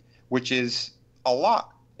shipping, which is a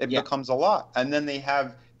lot. It becomes a lot, and then they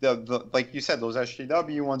have the like you said, those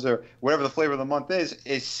SJW ones or whatever the flavor of the month is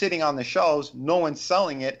sitting on the shelves. No one's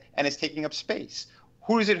selling it, and it's taking up space.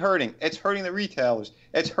 Who is it hurting? It's hurting the retailers.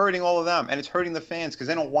 It's hurting all of them, and it's hurting the fans because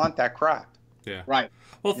they don't want that crap. Yeah. Right.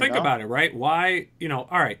 Well, think about it, right? Why, you know,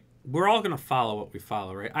 all right, we're all going to follow what we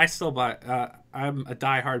follow, right? I still buy, I'm a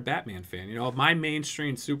diehard Batman fan. You know, my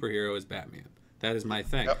mainstream superhero is Batman. That is my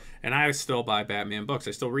thing. And I still buy Batman books.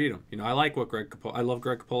 I still read them. You know, I like what I love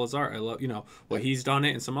Greg Capullo's art. I love, you know, what he's done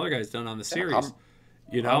it and some other guys done on the series.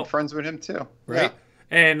 I'm friends with him too. Right.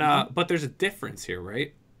 And, but there's a difference here,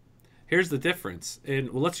 right? Here's the difference.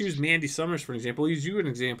 And well, let's use Mandy Summers for an example. We'll use you an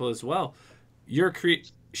example as well.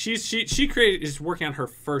 She is working on her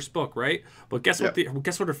first book, right? But guess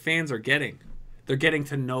what her fans are getting? They're getting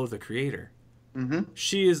to know the creator.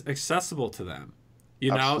 She is accessible to them.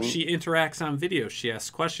 You know, she interacts on video. She asks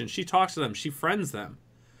questions. She talks to them. She friends them.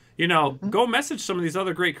 You know, go message some of these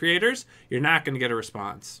other great creators. You're not going to get a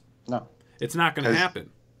response. No. It's not going to happen.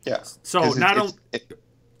 Yeah. So not only...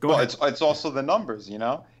 It's also the numbers, you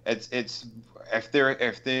know? It's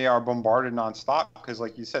if they are bombarded nonstop, because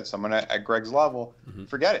like you said, someone at Greg's level,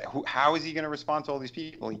 forget it. How is he going to respond to all these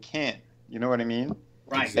people? He can't. You know what I mean?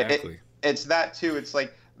 Right. Exactly. It's that too. It's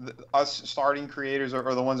like us starting creators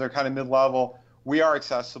or the ones that are kind of mid-level. We are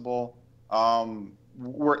accessible.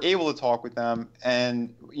 We're able to talk with them,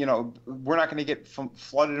 and we're not going to get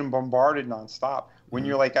flooded and bombarded nonstop. When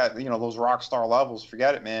you're like at those rock star levels,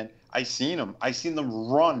 forget it, man. I seen them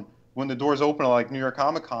run when the doors open at like New York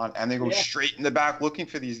Comic Con, and they go straight in the back looking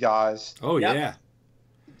for these guys. Oh yeah,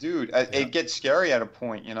 dude, it gets scary at a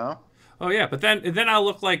point, Oh yeah, but then I'll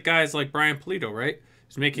look like guys like Brian Polito, right?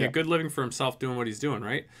 He's making a good living for himself doing what he's doing,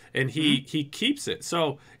 right? And he keeps it.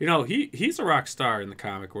 So he's a rock star in the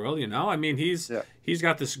comic world. I mean he's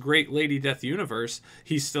got this great Lady Death universe.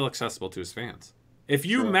 He's still accessible to his fans. If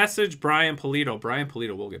you message Brian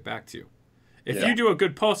Polito will get back to you. If you do a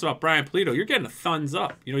good post about Brian Polito, you're getting a thumbs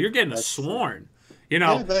up. You're getting a sworn. He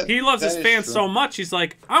loves his fans so much. He's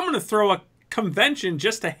like, I'm going to throw a convention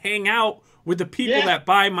just to hang out with the people that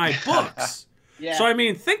buy my books. So I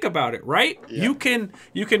mean, think about it, right? You can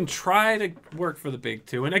try to work for the big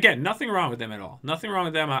two, and again, nothing wrong with them at all. Nothing wrong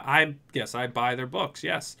with them. I buy their books,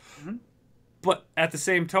 yes. But at the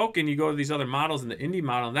same token, you go to these other models and the indie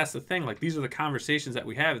model, and that's the thing. Like, these are the conversations that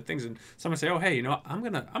we have and things. And someone say, "Oh, hey, I'm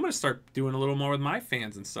gonna start doing a little more with my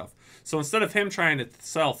fans and stuff." So instead of him trying to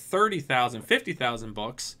sell 30,000, 50,000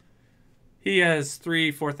 books, he has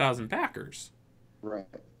 3,000-4,000 backers.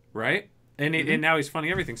 Right. And now he's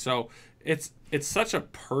funding everything. So it's such a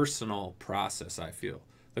personal process. I feel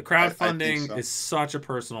the crowdfunding is such a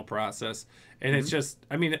personal process, and it's just.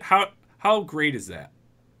 I mean, how great is that,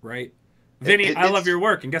 right? Vinny, I love your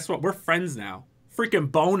work, and guess what? We're friends now.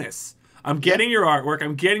 Freaking bonus. I'm getting your artwork.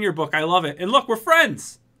 I'm getting your book. I love it. And look, we're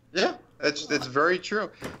friends. Yeah, that's very true.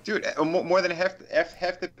 Dude, more than half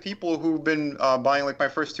the people who've been buying like my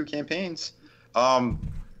first 2 campaigns,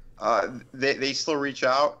 they still reach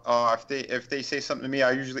out. If they say something to me,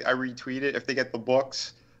 I retweet it. If they get the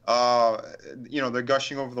books, they're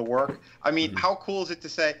gushing over the work. I mean, how cool is it to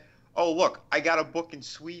say, "Oh, look, I got a book in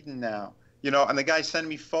Sweden now," and the guy sent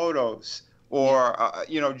me photos. Or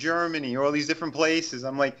Germany, or all these different places.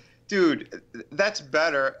 I'm like, dude, that's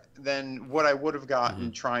better than what I would have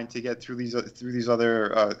gotten trying to get through these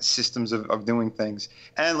other systems of doing things.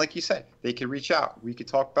 And like you said, they could reach out, we could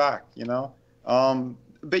talk back,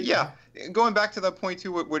 But yeah, going back to that point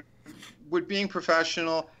too, with being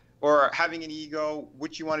professional or having an ego,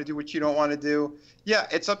 what you want to do, what you don't want to do. Yeah,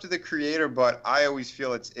 it's up to the creator, but I always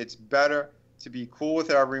feel it's better to be cool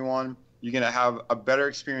with everyone. You're going to have a better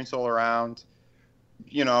experience all around.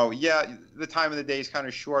 The time of the day is kind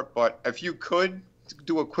of short, but if you could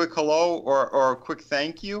do a quick hello or a quick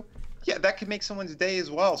thank you, that could make someone's day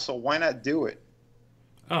as well. So why not do it?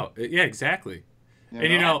 Oh, yeah, exactly.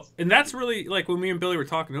 And that's really like when me and Billy were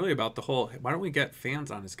talking earlier about the whole, why don't we get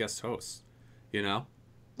fans on as guest hosts?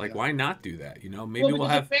 Why not do that? Maybe we'll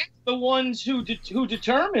have the fans are the ones who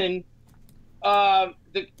determine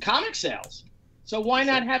the comic sales. So why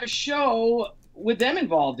not have a show with them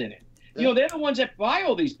involved in it? They're the ones that buy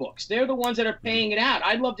all these books. They're the ones that are paying it out.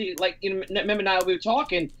 I'd love to, remember now we were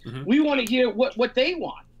talking. We want to hear what they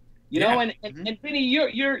want, And Vinny,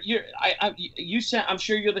 I'm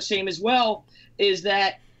sure you're the same as well. Is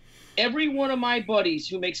that every one of my buddies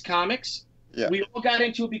who makes comics? We all got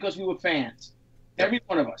into it because we were fans. Every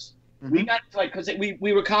one of us. We got because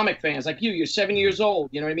we were comic fans. Like you're 7 years old.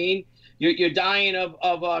 You know what I mean? You're dying of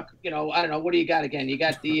I don't know, what do you got again? You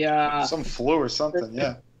got the some flu or something,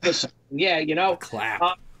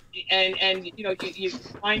 clap. And you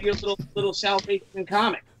find your little salvation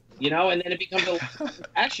comic, and then it becomes a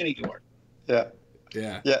passion of yours.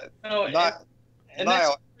 Yeah. And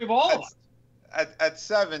that's of all of us. At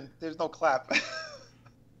 7, there's no clap.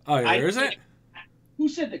 Oh, yeah, there isn't? Who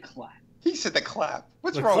said the clap? He said the clap.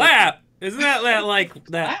 What's the wrong clap? With Isn't that like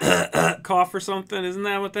that cough or something? Isn't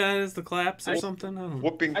that what that is? The claps or something? I don't know.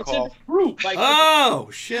 Whooping cough. I said the fruit. Oh,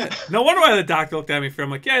 shit. No wonder why the doctor looked at me for.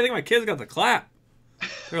 I'm like, yeah, I think my kid's got the clap.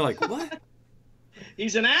 They're like, what?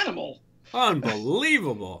 He's an animal.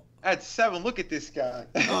 Unbelievable. At 7, look at this guy.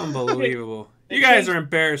 Unbelievable. You guys are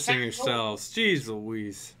embarrassing yourselves. Jeez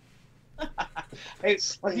Louise. Hey,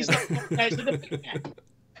 he's the big cat.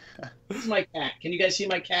 This is my cat. Can you guys see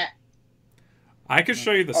my cat? I could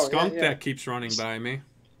show you the skunk that keeps running by me.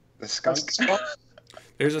 The skunk?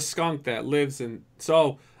 There's a skunk that lives in...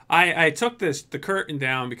 So I took the curtain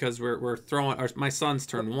down because we're throwing... my son's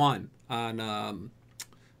turned 1 on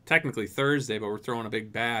technically Thursday, but we're throwing a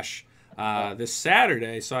big bash this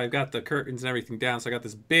Saturday. So I've got the curtains and everything down. So I got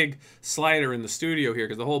this big slider in the studio here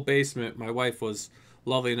because the whole basement, my wife was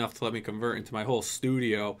lovely enough to let me convert into my whole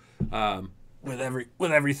studio. with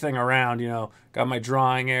everything around. You know, got my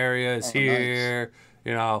drawing areas here. Nice.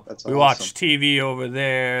 You know, That's we awesome. watch TV over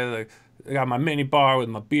there. I got my mini bar with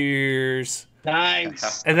my beers.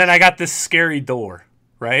 Nice. And then I got this scary door,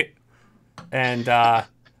 right? And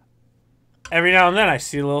every now and then I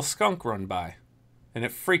see a little skunk run by, and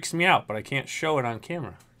it freaks me out, but I can't show it on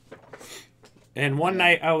camera. And one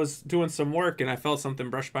night I was doing some work and I felt something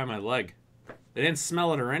brush by my leg. I didn't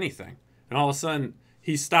smell it or anything. And all of a sudden,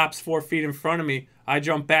 he stops 4 feet in front of me. I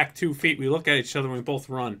jump back 2 feet. We look at each other and we both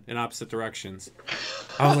run in opposite directions.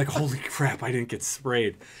 I was like, holy crap, I didn't get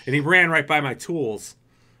sprayed. And he ran right by my tools.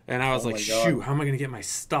 And I was like, shoot, how am I going to get my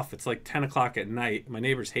stuff? It's like 10 o'clock at night. My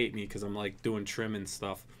neighbors hate me because I'm like doing trim and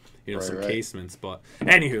stuff. You know, some casements. But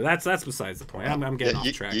anywho, that's besides the point. I'm getting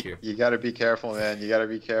off track here. You got to be careful, man. You got to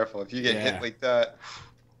be careful. If you get hit like that.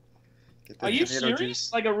 Are you serious?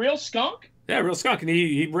 Juice. Like a real skunk? Yeah, real skunk. And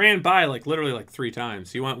he ran by like literally like 3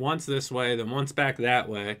 times. He went once this way, then once back that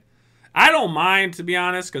way. I don't mind, to be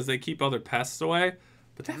honest, because they keep other pests away.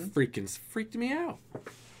 But that freaked me out. What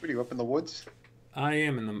are you, up in the woods? I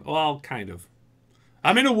am in the... Well, kind of.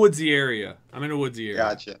 I'm in a woodsy area.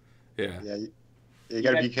 Gotcha. Yeah. Yeah, you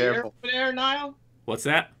got to be careful. Deer over there, Niall? What's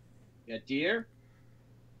that? You got deer?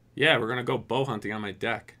 Yeah, we're going to go bow hunting on my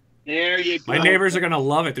deck. There you go. My neighbors are going to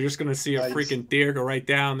love it. They're just going to see a freaking deer go right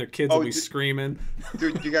down. Their kids will be screaming.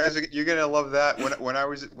 Dude, you're going to love that. When I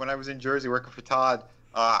was in Jersey working for Todd,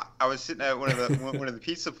 I was sitting at one of the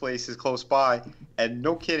pizza places close by, and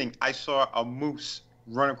no kidding, I saw a moose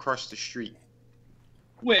run across the street.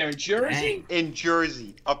 Where, in Jersey? In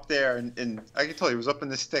Jersey, up there, and I can tell you, it was up in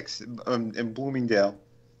the sticks in Bloomingdale.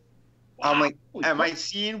 Wow. I'm like, am I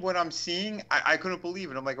seeing what I'm seeing? I couldn't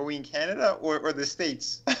believe it. I'm like, are we in Canada or the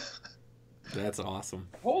States? That's awesome.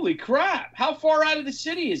 Holy crap. How far out of the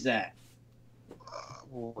city is that?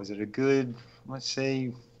 What was it, a good, let's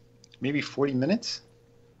say, maybe 40 minutes?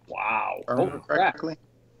 Wow. Correctly.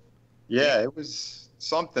 Yeah, it was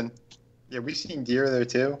something. Yeah, we've seen deer there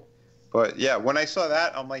too. But yeah, when I saw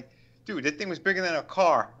that, I'm like, dude, that thing was bigger than a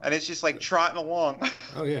car. And it's just like trotting along.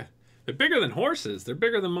 Oh, yeah. They're bigger than horses. They're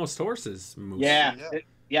bigger than most horses. Moose. Yeah.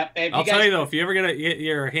 Yep. I'll tell you, though, if you ever get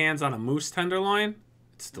your hands on a moose tenderloin,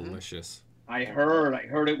 it's delicious. I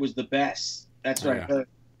heard it was the best. That's right. Yeah.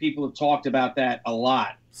 People have talked about that a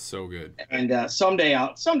lot. So good. And someday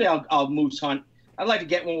I'll moose hunt. I'd like to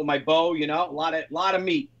get one with my bow, you know, a lot of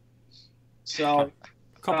meat. So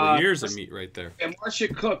a couple of years of meat right there. And Marcia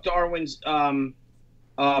Cook, Darwin's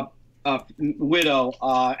widow,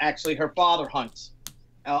 actually her father hunts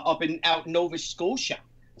out in Nova Scotia.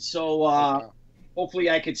 So hopefully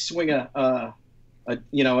I could swing to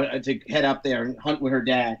head up there and hunt with her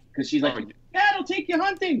dad, because she's like, Dad, I'll take you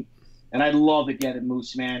hunting. And I'd love to get a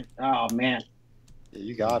moose, man. Oh man. Yeah,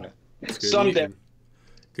 you got it. Someday.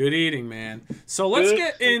 Good eating, man. So let's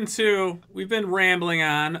get into. We've been rambling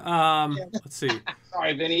on. Let's see.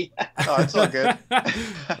 Sorry, Vinny. Oh, it's all good.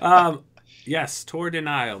 Yes, tour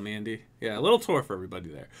denial, Mandy. Yeah, a little tour for everybody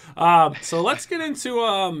there. So let's get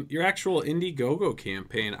into your actual Indiegogo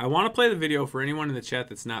campaign. I want to play the video for anyone in the chat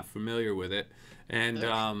that's not familiar with it, and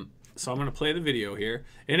so I'm going to play the video here.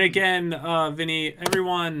 And again, Vinny,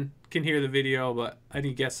 everyone can hear the video, but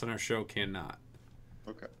any guests on our show cannot.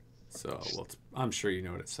 Okay. So I'm sure you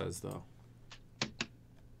know what it says, though.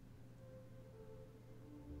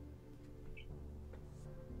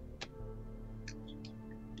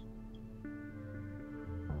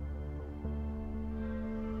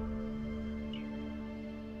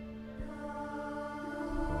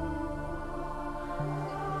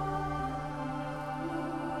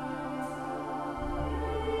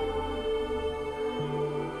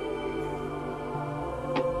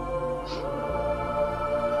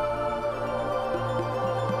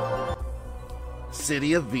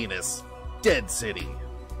 City of Venus, Dead City.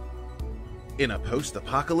 In a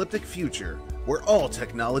post-apocalyptic future where all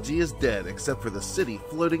technology is dead except for the city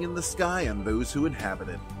floating in the sky and those who inhabit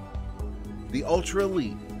it. The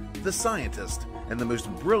ultra-elite, the scientists, and the most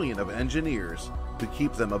brilliant of engineers who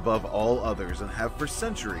keep them above all others and have for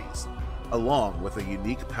centuries, along with a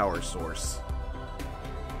unique power source.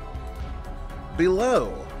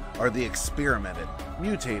 Below are the experimented,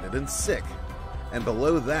 mutated, and sick, and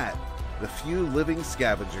below that, the few living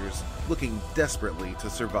scavengers looking desperately to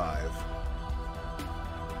survive.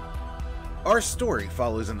 Our story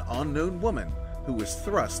follows an unknown woman who was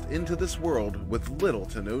thrust into this world with little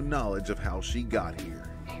to no knowledge of how she got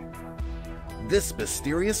here. This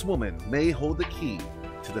mysterious woman may hold the key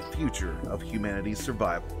to the future of humanity's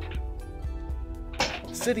survival.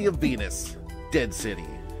 City of Venus, Dead City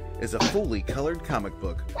is a fully colored comic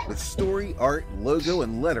book with story, art, logo,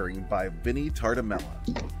 and lettering by Vinnie Tartamella.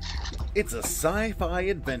 It's a sci-fi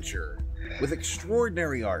adventure with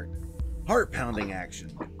extraordinary art, heart-pounding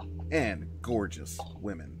action, and gorgeous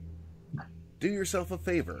women. Do yourself a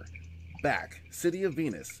favor. Back City of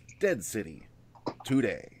Venus, Dead City,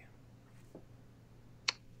 today.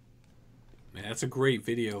 Man, that's a great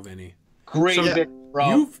video, Vinny. Great So video,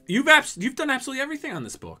 bro. You've done absolutely everything on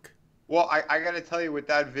this book. Well, I got to tell you, with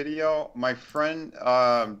that video, my friend,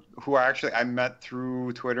 who I met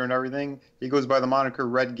through Twitter and everything, he goes by the moniker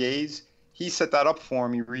Red Gaze. He set that up for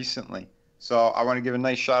me recently. So I want to give a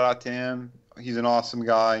nice shout out to him. He's an awesome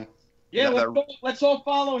guy. Yeah, let's all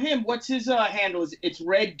follow him. What's his handle? It's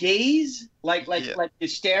Red Gaze? Like you're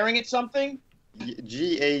staring at something?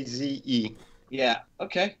 Gaze. Yeah,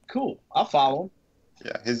 okay, cool. I'll follow him.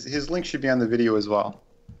 Yeah, his link should be on the video as well.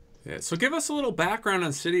 Yeah, so give us a little background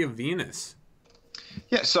on City of Venus.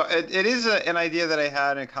 Yeah, so it is an idea that I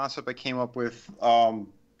had and a concept I came up with kind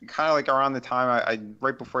of like around the time I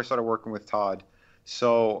right before I started working with Todd.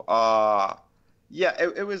 So yeah,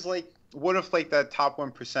 it was like, what if like that top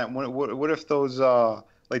 1%? What if those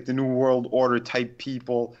like the New World Order type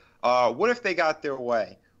people? What if they got their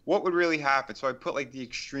way? What would really happen? So I put like the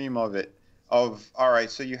extreme of it. All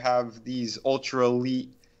right, so you have these ultra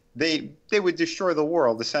elite. They would destroy the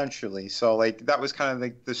world essentially. So like that was kind of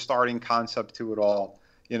like the starting concept to it all,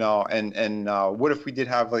 you know. And what if we did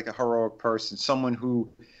have like a heroic person, someone who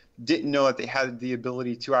didn't know that they had the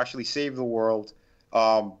ability to actually save the world?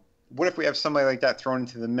 What if we have somebody like that thrown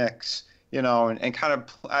into the mix, you know? And kind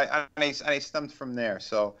of I stemmed from there.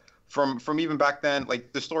 So from even back then,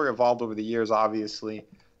 like the story evolved over the years, obviously.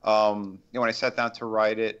 You know, when I sat down to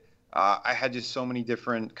write it, I had just so many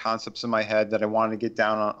different concepts in my head that I wanted to get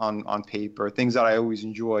down on paper, things that I always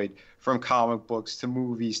enjoyed, from comic books to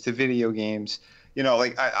movies to video games. You know,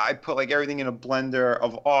 like I put like everything in a blender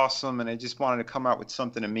of awesome, and I just wanted to come out with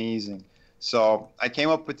something amazing. So I came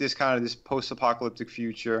up with this post-apocalyptic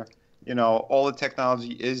future. You know, all the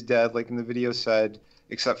technology is dead, like in the video said,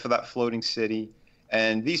 except for that floating city.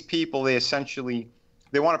 And these people, they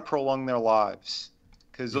want to prolong their lives.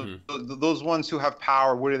 Because those ones who have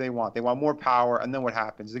power, what do they want? They want more power, and then what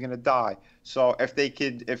happens? They're gonna die. So if they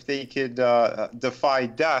could defy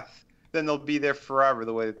death, then they'll be there forever,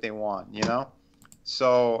 the way that they want, you know.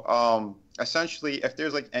 So essentially, if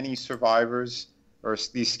there's like any survivors or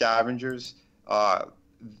these scavengers,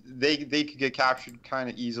 they could get captured kind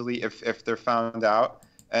of easily if they're found out,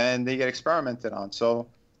 and they get experimented on. So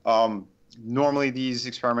normally these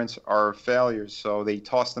experiments are failures, so they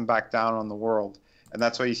toss them back down on the world. And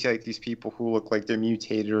that's why you see like these people who look like they're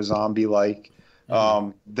mutated or zombie-like.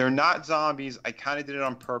 They're not zombies. I kind of did it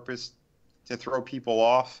on purpose to throw people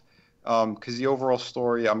off, because the overall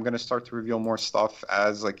story, I'm going to start to reveal more stuff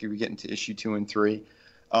as like we get into issue 2 and 3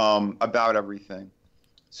 about everything.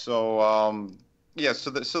 So yeah,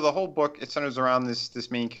 so the whole book, it centers around this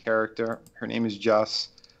main character. Her name is Jess.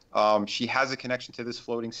 She has a connection to this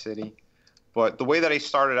floating city, but the way that I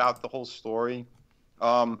started out the whole story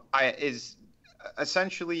is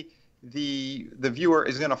essentially the viewer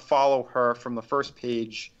is going to follow her from the first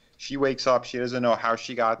page. She wakes up, she doesn't know how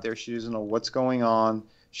she got there, she doesn't know what's going on,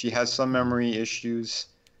 she has some memory issues,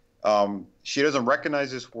 she doesn't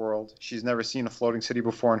recognize this world, she's never seen a floating city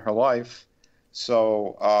before in her life.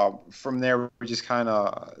 So from there, we just kind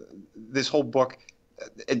of, this whole book,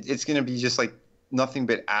 it's going to be just like nothing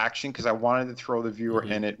but action, because I wanted to throw the viewer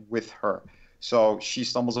in it with her. So she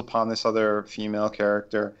stumbles upon this other female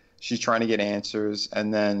character. She's trying to get answers,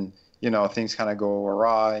 and then, you know, things kind of go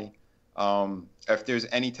awry. If there's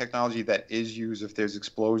any technology that is used, if there's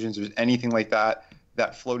explosions, there's anything like that,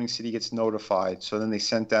 that floating city gets notified. So then they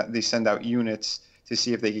send out units to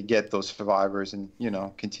see if they could get those survivors and, you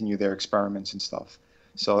know, continue their experiments and stuff.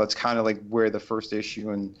 So that's kind of like where the first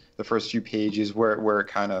issue and the first few pages where it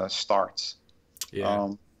kind of starts. Yeah.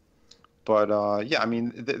 Yeah, I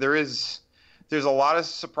mean, there's a lot of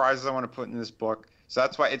surprises I want to put in this book. So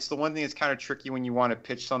that's why it's the one thing that's kind of tricky when you want to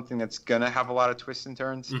pitch something that's going to have a lot of twists and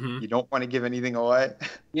turns. You don't want to give anything away.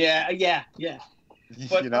 Yeah.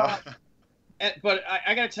 But, you know? But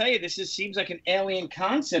I got to tell you, this seems like an alien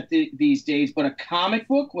concept these days, but a comic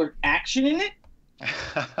book with action in it?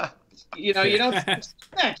 You know, you don't see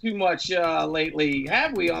that too much lately,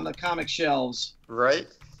 have we, on the comic shelves? Right?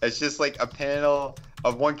 It's just like a panel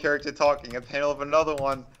of one character talking, a panel of another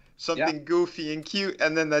one, something goofy and cute,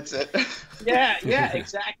 and then that's it. Yeah,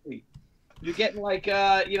 exactly. You're getting like,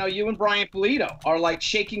 you know, you and Brian Polito are like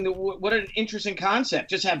shaking the. What an interesting concept!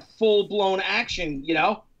 Just have full blown action, you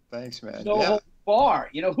know. Thanks, man. No whole bar.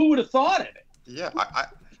 You know, who would have thought of it? Yeah,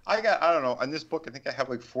 I don't know. In this book, I think I have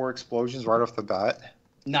like 4 explosions right off the bat.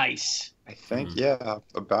 Nice. I think, yeah,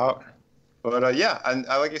 about. But yeah, and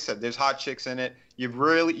like I said, there's hot chicks in it. You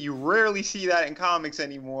rarely see that in comics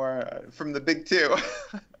anymore from the big two.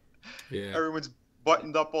 Yeah. Everyone's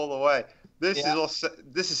buttoned up all the way. This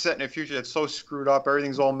is set in a future that's so screwed up.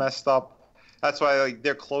 Everything's all messed up. That's why like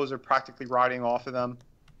their clothes are practically rotting off of them.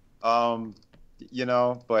 You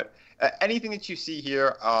know, but anything that you see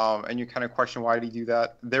here, and you kind of question why did he do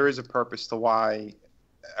that, there is a purpose to why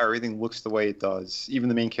everything looks the way it does, even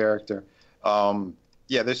the main character.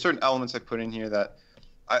 Yeah, there's certain elements I put in here that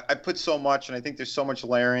I put so much, and I think there's so much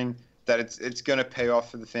layering that it's going to pay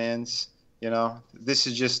off for the fans. You know, this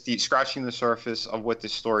is just scratching the surface of what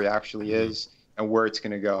this story actually is and where it's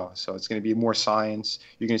going to go. So it's going to be more science.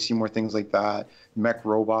 You're going to see more things like that, mech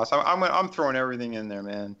robots. I'm throwing everything in there,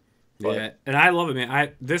 man. But, yeah, and I love it,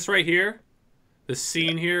 man. This right here, the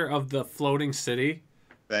scene here of the floating city.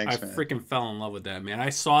 Thanks, I man. freaking fell in love with that, man. I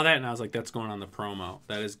saw that and I was like, that's going on the promo.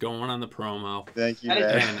 That is going on the promo. Thank you,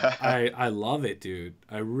 man. And I love it, dude.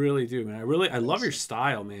 I really do, man. I love your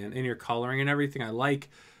style, man, and your coloring and everything.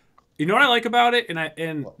 You know what I like about it?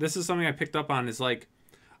 And this is something I picked up on is like,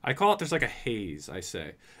 I call it, there's like a haze, I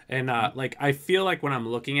say. And like, I feel like when I'm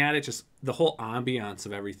looking at it, just the whole ambiance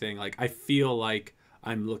of everything, like I feel like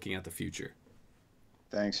I'm looking at the future.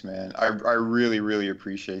 Thanks, man. I really, really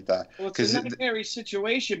appreciate that. Well, it's a nightmare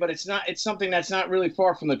situation, but it's something that's not really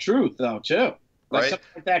far from the truth, though, too. Like, right? Something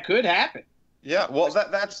like that could happen. Yeah, well,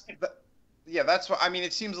 that's why, I mean,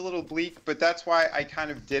 it seems a little bleak, but that's why I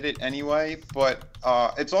kind of did it anyway. But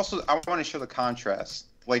it's also, I want to show the contrast.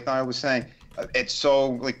 Like I was saying, it's so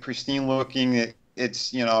like pristine looking.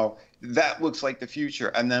 It's, you know, that looks like the future.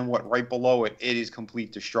 And then what, right below it, it is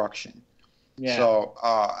complete destruction. Yeah. So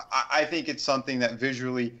I think it's something that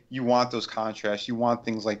visually you want those contrasts. You want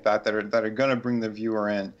things like that are going to bring the viewer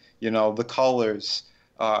in. You know, the colors,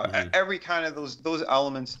 every kind of those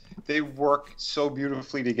elements, they work so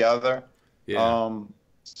beautifully together. Yeah.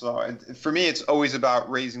 So for me, it's always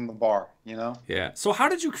about raising the bar. You know. Yeah. So how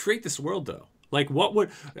did you create this world, though? Like,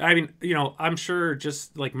 I mean, you know, I'm sure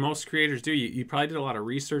just like most creators do, you probably did a lot of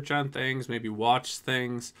research on things, maybe watched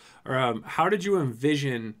things, or how did you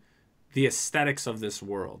envision the aesthetics of this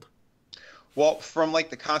world? Well, from like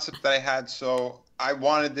the concept that I had, so I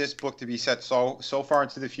wanted this book to be set so far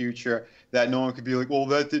into the future that no one could be like, well,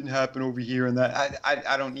 that didn't happen over here and that.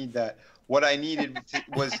 I don't need that. What I needed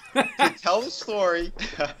was to tell a story,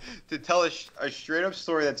 to tell a straight up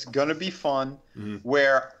story that's gonna be fun,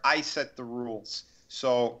 where I set the rules.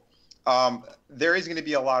 So there is gonna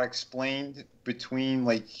be a lot explained between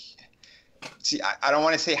like. See, I don't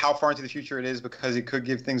want to say how far into the future it is because it could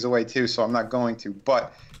give things away too, so I'm not going to.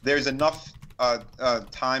 But there's enough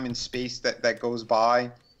time and space that goes by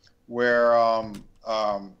where how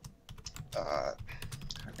can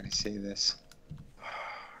I say this?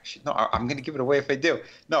 No, I'm going to give it away if I do.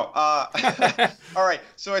 No. All right.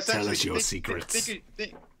 So essentially, tell us your secrets.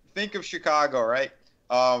 Think of Chicago, right?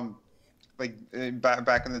 Like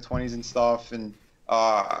back in the 20s and stuff, and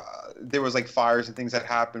there was like fires and things that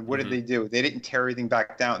happened. What did they do? They didn't tear everything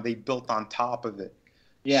back down. They built on top of it.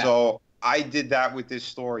 Yeah. So I did that with this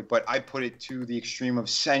story, but I put it to the extreme of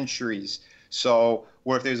centuries. So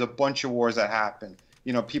where if there's a bunch of wars that happen,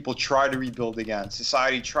 you know, people try to rebuild again.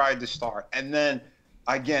 Society tried to start. And then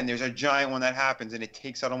again, there's a giant one that happens and it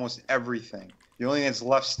takes out almost everything. The only thing that's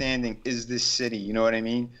left standing is this city. You know what I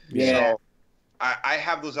mean? Yeah. So I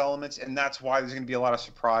have those elements, and that's why there's going to be a lot of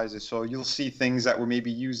surprises. So you'll see things that were maybe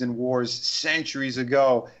used in wars centuries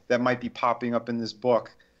ago that might be popping up in this book.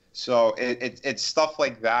 So it's stuff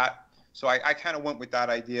like that. So I kind of went with that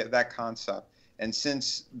idea, that concept. And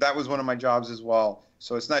since that was one of my jobs as well,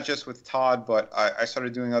 so it's not just with Todd, but I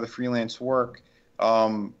started doing other freelance work.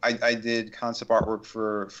 I did concept artwork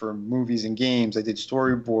for movies and games. I did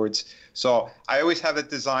storyboards. So I always have that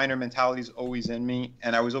designer mentality is always in me,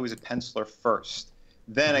 and I was always a penciler first.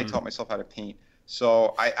 Then I taught myself how to paint.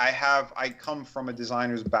 So I come from a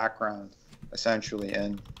designer's background, essentially,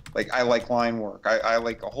 and like I like line work. I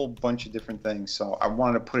like a whole bunch of different things. So I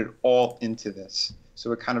wanted to put it all into this.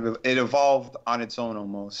 So it evolved on its own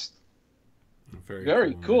almost.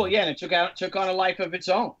 Very cool. Yeah, and it took on a life of its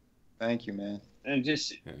own. Thank you, man. And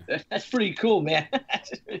just that's pretty cool, man.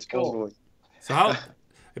 It's cool. Totally. So how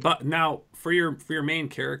about now for your main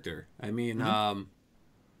character? I mean,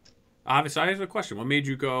 obviously I have a question. What made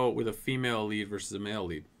you go with a female lead versus a male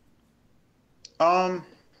lead? Again,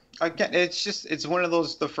 it's one of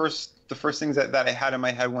those the first things that I had in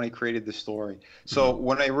my head when I created the story. So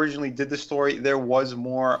when I originally did the story, there was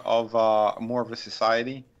more of a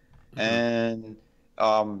society, and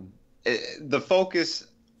the focus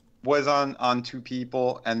was on two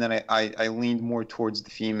people, and then I leaned more towards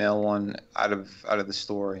the female one out of the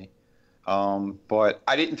story. But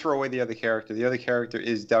I didn't throw away the other character. The other character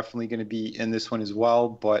is definitely going to be in this one as well.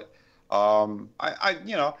 But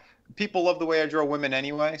you know, people love the way I draw women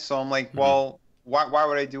anyway. So I'm like, well, why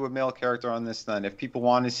would I do a male character on this then? If people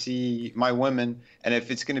want to see my women, and if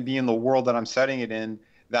it's going to be in the world that I'm setting it in,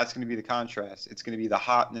 that's going to be the contrast. It's going to be the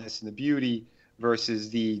hotness and the beauty versus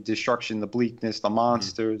the destruction, the bleakness, the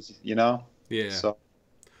monsters, you know? Yeah. So,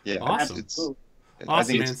 yeah. Awesome. I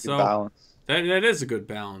think it's a good balance. That is a good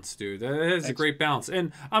balance, dude. That is a great balance.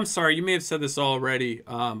 And I'm sorry, you may have said this already,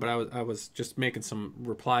 but I was just making some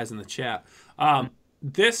replies in the chat.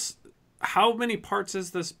 How many parts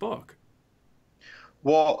is this book?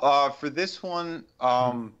 Well, for this one,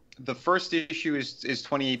 the first issue is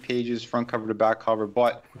 28 pages, front cover to back cover.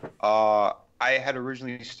 But I had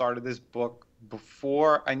originally started this book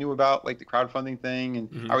before I knew about like the crowdfunding thing,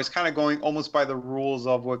 and I was kind of going almost by the rules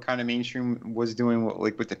of what kind of mainstream was doing,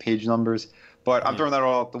 with the page numbers. But I'm throwing that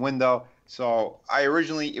all out the window. So it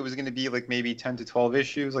was going to be like maybe 10 to 12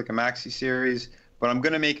 issues, like a maxi series. But I'm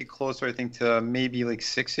going to make it closer, I think, to maybe like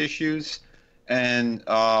 6 issues, and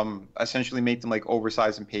essentially make them like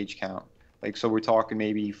oversized in page count. Like, so we're talking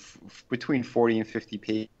maybe between 40 and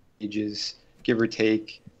 50 pages, give or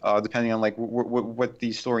take, depending on like what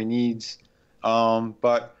the story needs.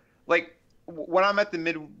 But like when I'm at the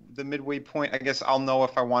midway point, I guess I'll know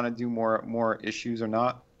if I want to do more issues or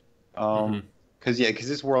not. Because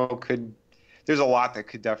this world there's a lot that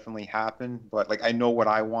could definitely happen, but like I know what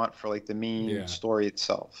I want for like the main story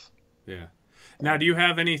itself. Yeah. Now, do you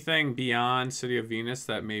have anything beyond City of Venus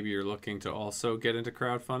that maybe you're looking to also get into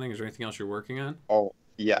crowdfunding? Is there anything else you're working on? Oh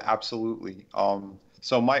yeah, absolutely.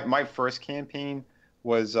 So my first campaign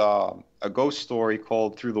was a ghost story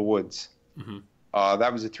called Through the Woods.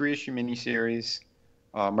 That was a 3-issue miniseries.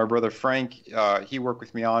 My brother Frank, he worked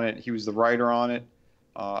with me on it. He was the writer on it.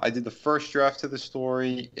 I did the first draft of the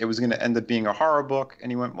story. It was going to end up being a horror book,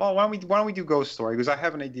 and he went, "Well, why don't we do ghost story?" He goes, "I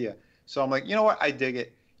have an idea." So I'm like, you know what? I dig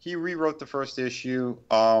it. He rewrote the first issue.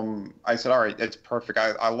 I said, "All right, that's perfect.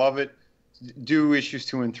 I love it. Do issues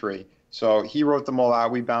 2 and 3." So he wrote them all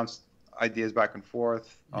out. We bounced ideas back and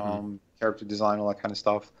forth, character design, all that kind of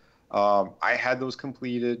stuff. I had those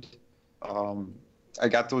completed. I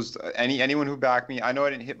got those. Anyone who backed me, I know I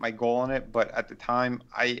didn't hit my goal on it, but at the time,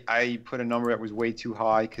 I put a number that was way too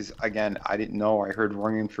high because, again, I didn't know. I heard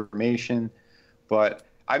wrong information. But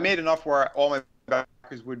I made enough where all my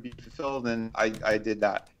backers would be fulfilled, and I did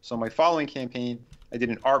that. So my following campaign, I did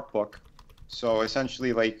an art book. So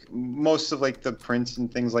essentially, like most of like the prints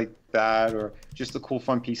and things like that, or just the cool,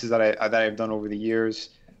 fun pieces that I've done over the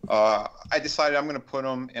years, I decided I'm going to put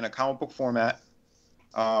them in a comic book format.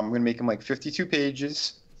 I'm going to make them like 52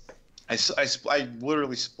 pages. I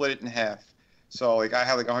literally split it in half. So like I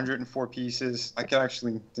had like 104 pieces. I could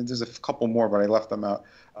actually, there's a couple more, but I left them out.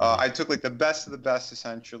 I took like the best of the best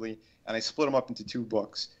essentially, and I split them up into 2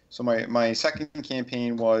 books. So my second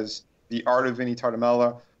campaign was The Art of Vinnie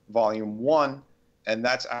Tartamella, Volume 1, and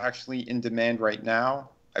that's actually in demand right now.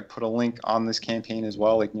 I put a link on this campaign as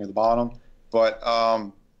well, like near the bottom. But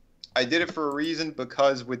I did it for a reason,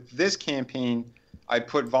 because with this campaign, I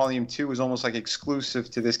put Volume 2 was almost like exclusive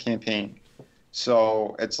to this campaign.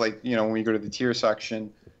 So it's like, you know, when you go to the tier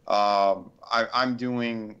section, I'm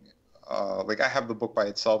doing, like I have the book by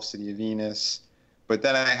itself, City of Venus, but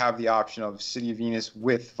then I have the option of City of Venus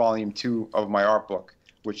with Volume 2 of my art book,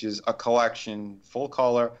 which is a collection, full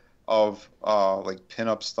color, of like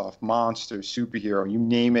pinup stuff, monsters, superhero, you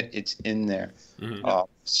name it, it's in there.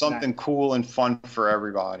 Something cool and fun for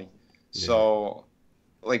everybody. Yeah. So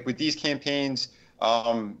like with these campaigns,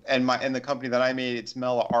 and the company that I made, it's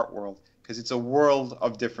Mela Art World, because it's a world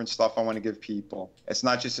of different stuff I want to give people. It's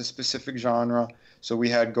not just a specific genre. So we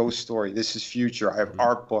had Ghost Story. This is future. I have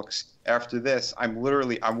art books. After this, I'm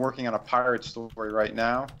working on a pirate story right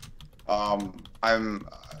now. I'm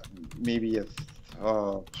maybe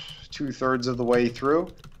 2/3 of the way through.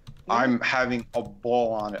 I'm having a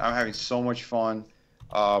ball on it. I'm having so much fun.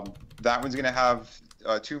 That one's gonna have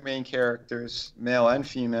 2 main characters, male and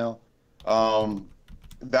female.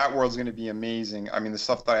 That world's going to be amazing. I mean, the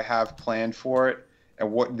stuff that I have planned for it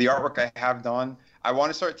and what the artwork I have done, I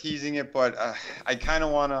want to start teasing it, but I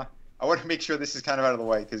want to make sure this is kind of out of the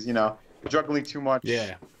way, because, you know, juggling too much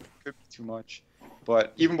could be too much.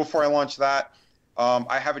 But even before I launch that,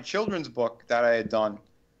 I have a children's book that I had done.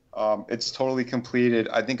 It's totally completed.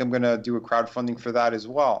 I think I'm going to do a crowdfunding for that as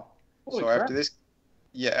well. Holy crap.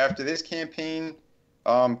 After this campaign,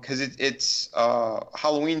 because it's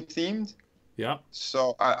Halloween themed. Yeah.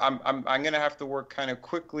 So I'm gonna have to work kind of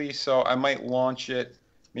quickly. So I might launch it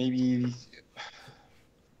maybe,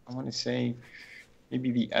 I want to say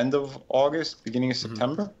maybe the end of August, beginning of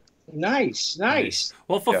September. Nice, nice.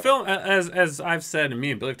 Well, as I've said, and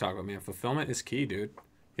me and Billy talk about, man, fulfillment is key, dude.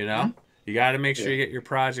 You know, you got to make sure you get your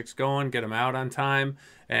projects going, get them out on time,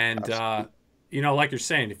 and you know, like you're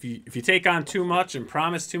saying, if you take on too much and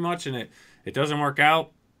promise too much, and it doesn't work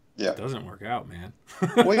out, it doesn't work out, man.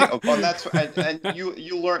 Well, yeah, and that's and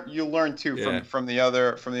you learn too from the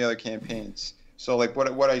other campaigns. So like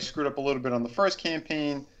what I screwed up a little bit on the first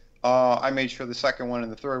campaign, I made sure the second one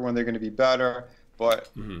and the third one they're going to be better. But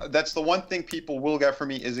that's the one thing people will get from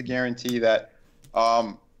me is a guarantee that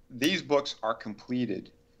these books are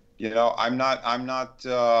completed. You know, I'm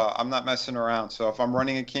not messing around. So if I'm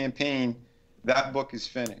running a campaign, that book is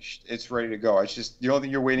finished. It's ready to go. It's just the only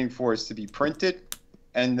thing you're waiting for is to be printed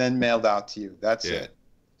and then mailed out to you. That's it.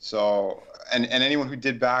 So and anyone who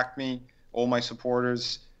did back me, all my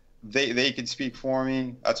supporters, they could speak for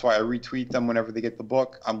me. That's why I retweet them whenever they get the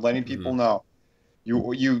book. I'm letting people know.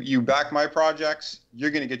 You back my projects,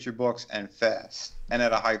 you're going to get your books, and fast and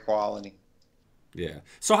at a high quality. Yeah.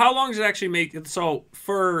 So how long does it actually make? So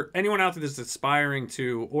for anyone out there that's aspiring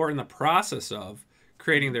to or in the process of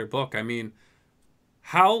creating their book, I mean,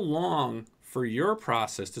 how long for your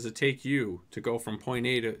process does it take you to go from point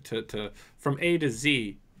A to from A to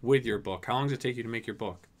Z with your book? How long does it take you to make your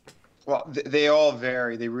book? Well, they all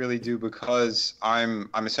vary. They really do, because I'm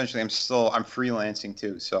freelancing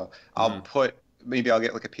too. So maybe I'll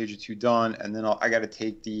get like a page or two done, and then I got to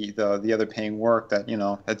take the other paying work that, you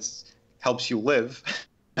know, that's helps you live.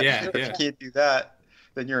 If you can't do that,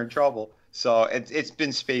 then you're in trouble. So it's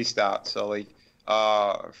been spaced out. So like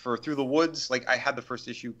for Through the Woods, like I had the first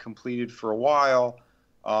issue completed for a while,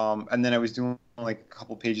 and then I was doing like a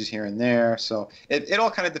couple pages here and there. So it all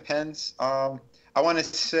kind of depends. I want to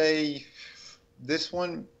say this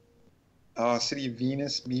one, City of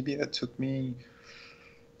Venus, maybe that took me,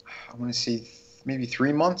 I want to say maybe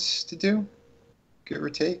 3 months to do, give or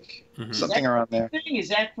take, something around there. Is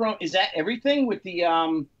that everything with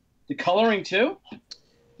the coloring too?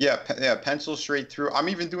 Yeah, pencil straight through. I'm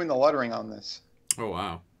even doing the lettering on this. Oh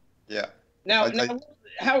wow. Yeah. Now,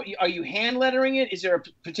 how are you hand lettering it? Is there a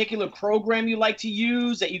particular program you like to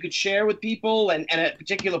use that you could share with people, and a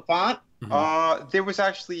particular font? There was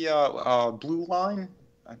actually Blue Line.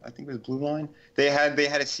 I think it was Blue Line. They had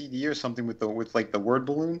a CD or something with like the word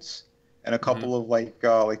balloons and a couple of like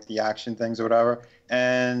the action things or whatever.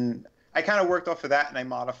 And I kind of worked off of that, and I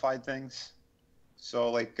modified things.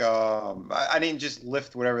 So like I didn't just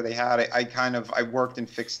lift whatever they had. I worked and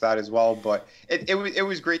fixed that as well. But it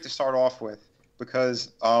was great to start off with,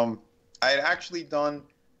 because I had actually done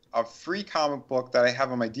a free comic book that I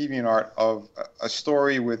have on my DeviantArt of a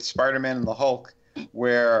story with Spider-Man and the Hulk,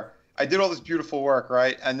 where I did all this beautiful work,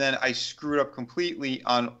 right? And then I screwed up completely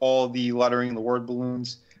on all the lettering, the word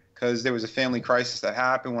balloons, because there was a family crisis that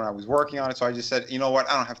happened when I was working on it. So I just said, you know what?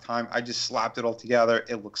 I don't have time. I just slapped it all together.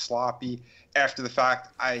 It looked sloppy. After the fact,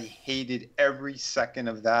 I hated every second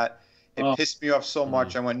of that. It pissed me off so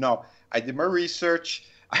much. I went, no, I did my research.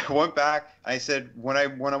 I went back and I said, when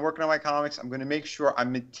I'm working on my comics, I'm going to make sure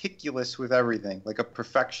I'm meticulous with everything, like a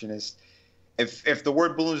perfectionist. If the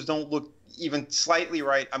word balloons don't look even slightly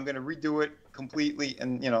right, I'm going to redo it completely.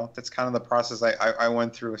 And, you know, that's kind of the process I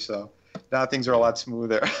went through. So now things are a lot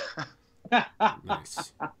smoother.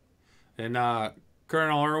 Nice. And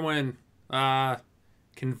Colonel Irwin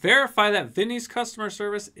can verify that Vinnie's customer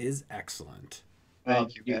service is excellent.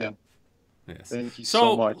 Thank you, man. Yes. Thank you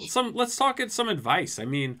so much. Let's talk at some advice. I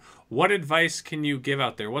mean, what advice can you give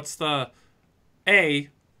out there? What's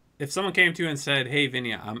if someone came to you and said, "Hey,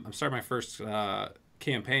 Vinnie, I'm starting my first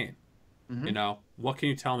campaign. You know, what can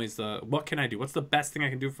you tell me what can I do? What's the best thing I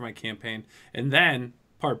can do for my campaign?" And then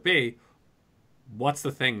part B, what's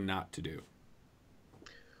the thing not to do?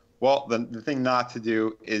 Well, the thing not to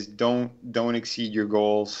do is don't exceed your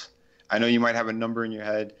goals. I know you might have a number in your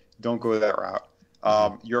head. Don't go that route.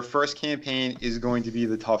 Your first campaign is going to be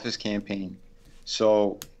the toughest campaign.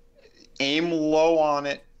 So aim low on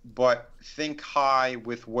it, but think high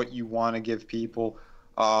with what you want to give people.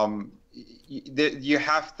 You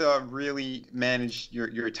have to really manage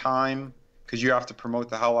your time, because you have to promote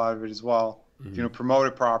the hell out of it as well. If you don't promote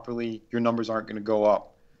it properly, your numbers aren't going to go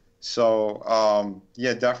up. So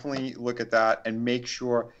yeah, definitely look at that and make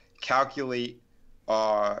sure, calculate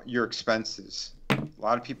your expenses. A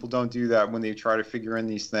lot of people don't do that when they try to figure in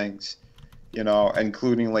these things, you know,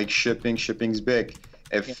 including like shipping. Shipping's big.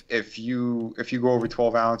 If you go over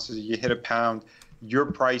 12 ounces, you hit a pound, your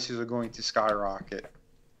prices are going to skyrocket,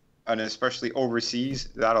 and especially overseas,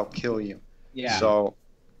 that'll kill you. Yeah. So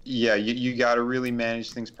yeah, you got to really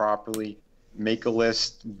manage things properly. Make a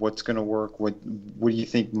list. What's going to work? What do you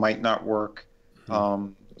think might not work?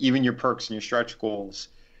 Even your perks and your stretch goals.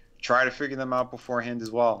 try to figure them out beforehand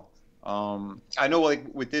as well. I know, like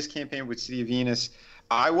with this campaign with City of Venus,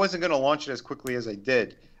 I wasn't going to launch it as quickly as I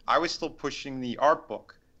did. I was still pushing the art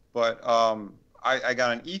book, but I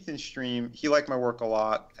got on Ethan's stream. He liked my work a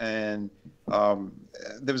lot, and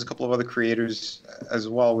there was a couple of other creators as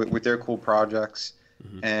well with their cool projects.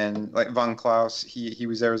 And like Von Klaus, he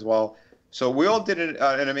was there as well. So we all did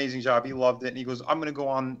an amazing job. He loved it, and he goes, I'm going to go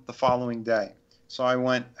on the following day. So I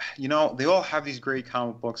went, you know, they all have these great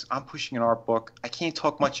comic books. I'm pushing an art book. I can't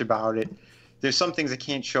talk much about it. There's some things I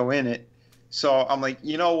can't show in it. So I'm like,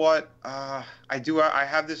 you know what? I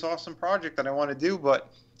have this awesome project that I want to do,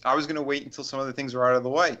 but I was going to wait until some other things were out of the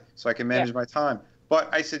way so I can manage my time. But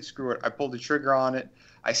I said, screw it. I pulled the trigger on it.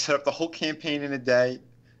 I set up the whole campaign in a day,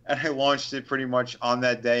 and I launched it pretty much on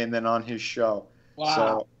that day and then on his show. Wow.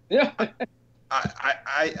 So yeah.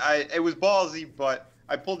 It was ballsy, but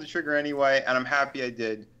I pulled the trigger anyway, and I'm happy I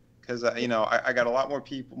did because, you know, I got a lot more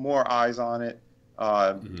people, more eyes on it.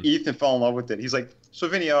 Ethan fell in love with it. He's like, so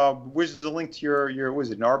Vinny, where's the link to your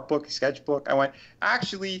was it an art book, sketchbook? I went,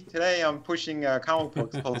 actually, today I'm pushing a comic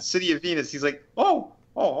book called City of Venus. He's like, oh,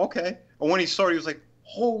 okay. And when he saw it, he was like,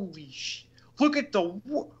 holy sh! Look at the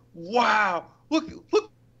wow! Look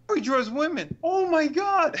how he draws women. Oh my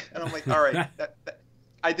god! And I'm like, all right,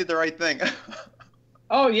 I did the right thing.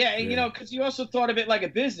 Oh yeah, and, you know, because you also thought of it like a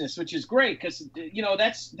business, which is great. Because you know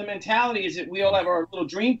that's the mentality is that we all have our little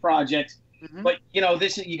dream projects, but you know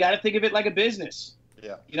you got to think of it like a business.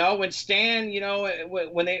 Yeah. You know, when Stan, you know,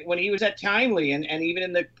 when he was at Timely, and even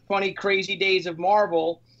in the funny, crazy days of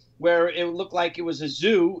Marvel, where it looked like it was a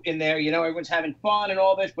zoo in there, you know, everyone's having fun and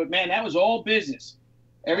all this, but man, that was all business.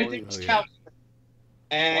 Everything was calculated.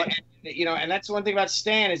 And you know, and that's the one thing about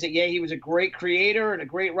Stan is that he was a great creator and a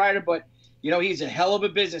great writer, but you know, he's a hell of a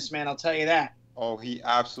businessman, I'll tell you that. Oh, he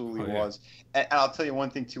absolutely was. And I'll tell you one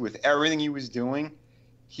thing too, with everything he was doing,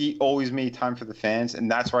 he always made time for the fans, and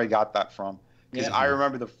that's where I got that from. Because I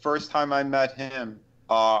remember the first time I met him,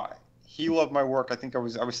 he loved my work. I think I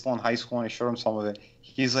was still in high school, and I showed him some of it.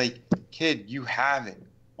 He's like, kid, you have it.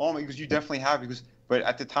 Oh my, because you definitely have it. Because, but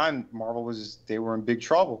at the time, Marvel they were in big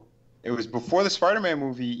trouble. It was before the Spider-Man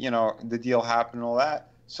movie, you know, the deal happened and all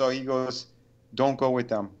that. So he goes, don't go with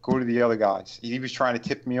them. Go to the other guys. He was trying to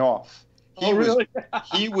tip me off. Really?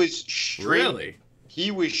 He was straight. Really?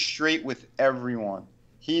 He was straight with everyone.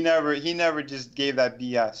 He never just gave that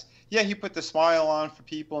BS. Yeah, he put the smile on for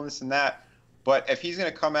people and this and that, but if he's going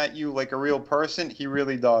to come at you like a real person, he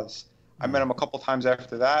really does. I met him a couple times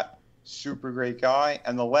after that. Super great guy.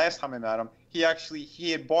 And the last time I met him, he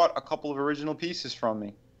had bought a couple of original pieces from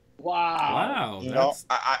me. Wow. Wow.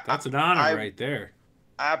 That's an honor right there.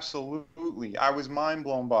 Absolutely. I was mind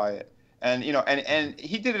blown by it. And, you know, and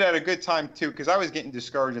he did it at a good time, too, because I was getting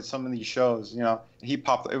discouraged at some of these shows, you know.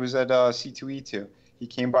 It was at C2E2. He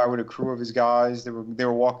came by with a crew of his guys. They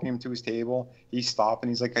were walking him to his table. He stopped and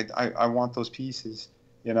he's like, I want those pieces,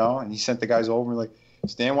 you know. And he sent the guys over and like,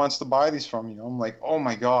 Stan wants to buy these from you. I'm like, oh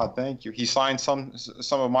my god, thank you. He signed some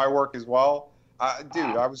of my work as well. Dude,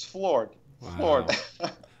 I was floored. Wow. Floored.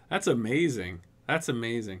 That's amazing. That's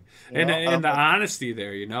amazing. You know, and the honesty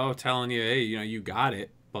there, you know, telling you, hey, you know, you got it,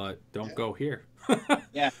 but don't go here.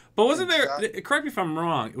 Yeah. But wasn't there, correct me if I'm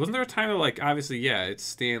wrong, wasn't there a time of like, obviously, it's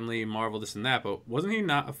Stan Lee, Marvel, this and that, but wasn't he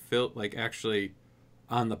not actually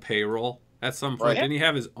on the payroll at some point? Didn't he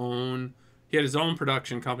have his own, he had his own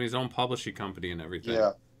production company, his own publishing company and everything?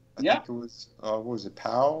 Yeah. I think it was, what was it,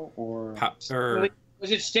 POW or?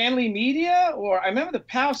 Was it Stanley Media? Or I remember the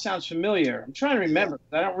POW sounds familiar. I'm trying to remember.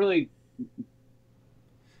 I don't really.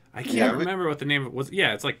 I can't remember what the name was.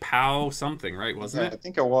 Yeah, it's like POW something, right? Wasn't it? I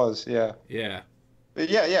think it was, yeah. Yeah. But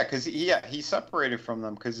yeah, because he separated from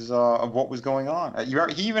them because of what was going on.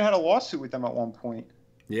 He even had a lawsuit with them at one point.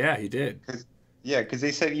 Yeah, he did. Because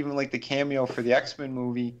they said even like the cameo for the X-Men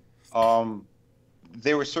movie,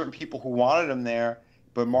 there were certain people who wanted him there,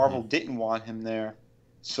 but Marvel didn't want him there.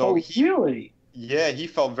 So really? Yeah, he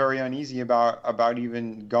felt very uneasy about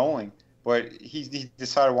even going, but he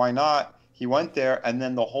decided why not. He went there, and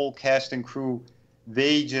then the whole cast and crew,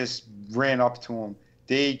 they just ran up to him.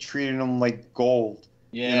 They treated him like gold.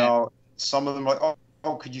 Yeah. You know, some of them were like,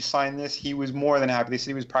 oh, could you sign this? He was more than happy. They said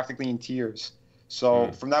he was practically in tears.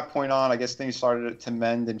 So from that point on, I guess things started to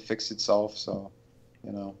mend and fix itself. So,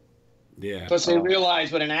 you know. Yeah. Plus they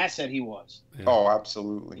realized what an asset he was. Yeah. Oh,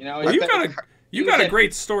 absolutely. You know, well, you got a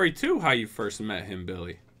great story too. How you first met him,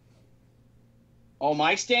 Billy? Oh,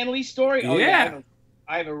 my Stan Lee story. Oh, yeah.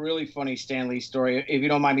 I have a really funny Stan Lee story. If you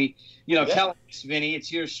don't mind me, telling us, Vinny,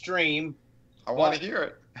 it's your stream. I want to hear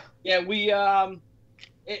it. Yeah, we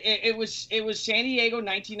it was San Diego,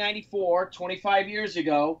 1994, 25 years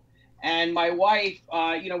ago, and my wife,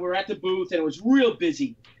 you know, we were at the booth and it was real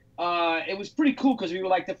busy. It was pretty cool because we were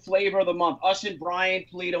like the flavor of the month. Us and Brian,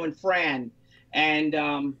 Polito, and Fran,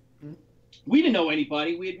 and we didn't know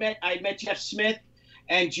anybody. I had met Jeff Smith,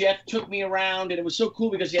 and Jeff took me around, and it was so cool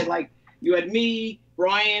because you had me,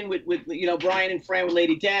 Brian with you know, Brian and Fran with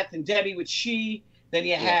Lady Death, and Debbie with She. Then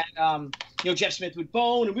you had you know, Jeff Smith with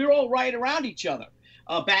Bone, and we were all right around each other.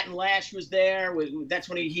 Bat and Lash was there. That's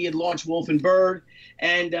when he had launched Wolf and Bird,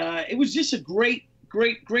 and it was just a great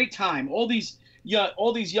time. All these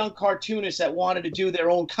young cartoonists that wanted to do their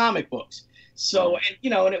own comic books. So, and you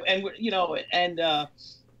know,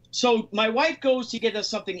 so my wife goes to get us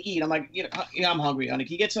something to eat. I'm like, you know, I'm hungry, honey.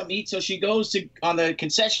 Can you get something to eat? So she goes on the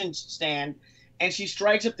concession stand, and she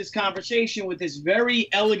strikes up this conversation with this very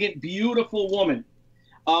elegant, beautiful woman,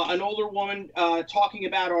 an older woman, talking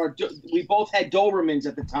about we both had Dobermans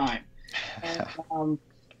at the time. And,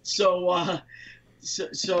 so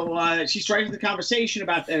she strikes up the conversation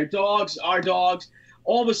about their dogs, our dogs.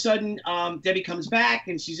 All of a sudden, Debbie comes back,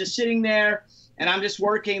 and she's just sitting there. And I'm just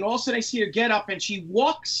working, and all of a sudden I see her get up, and she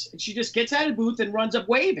walks, and she just gets out of the booth and runs up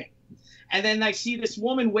waving. And then I see this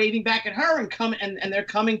woman waving back at her, and they're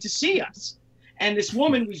coming to see us. And this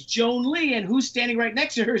woman was Joan Lee, and who's standing right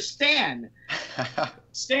next to her? Stan.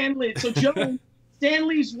 Stan Lee. So Stan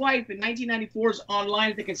Lee's wife in 1994 is online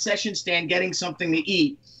at the concession stand getting something to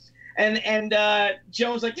eat. And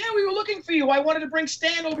Joan's like, yeah, we were looking for you. I wanted to bring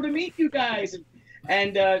Stan over to meet you guys.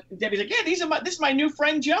 And Debbie's like, yeah, this is my new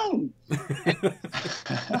friend Joan.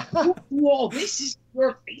 Whoa, this is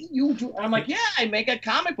your thing you do. I'm like, yeah, I make a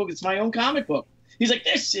comic book. It's my own comic book. He's like,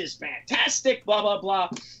 this is fantastic, blah blah blah,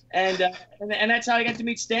 and that's how I got to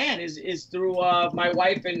meet Stan is through my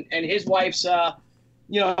wife and his wife's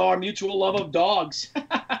you know, our mutual love of dogs.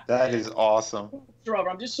 That is awesome.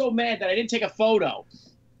 I'm just so mad that I didn't take a photo.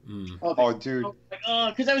 Oh, dude.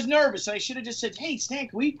 Because I was nervous. I should have just said, hey, Stan,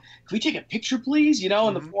 can we take a picture, please? You know,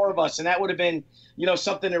 and the four of us. And that would have been, you know,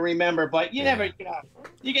 something to remember. But you never, you know,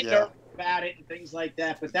 you get nervous about it and things like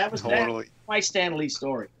that. But that was my Stan Lee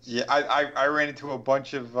story. Yeah, I ran into a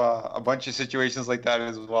bunch of situations like that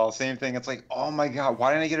as well. Same thing. It's like, oh, my God,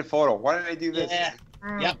 why didn't I get a photo? Why didn't I do this?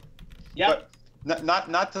 Yeah. Yep. But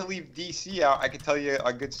not to leave DC out, I could tell you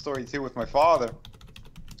a good story, too, with my father.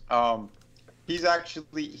 He's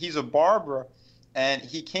a barber, and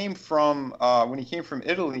he came from when he came from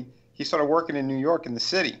Italy, he started working in New York in the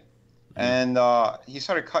city, and he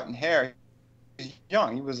started cutting hair. He was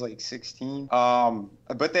young, he was like 16,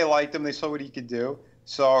 but they liked him. They saw what he could do,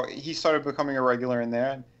 so he started becoming a regular in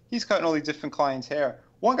there. And he's cutting all these different clients' hair.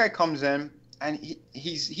 One guy comes in, and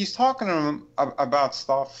he's talking to him about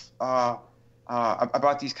stuff,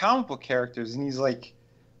 about these comic book characters, and he's like,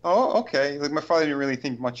 oh, okay. Like, my father didn't really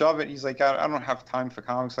think much of it. He's like, I don't have time for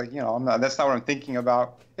comics. Like, you know, that's not what I'm thinking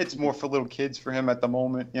about. It's more for little kids for him at the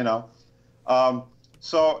moment, you know.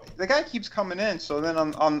 So the guy keeps coming in. So then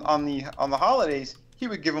on the holidays, he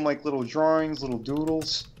would give him like little drawings, little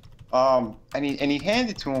doodles, and he'd hand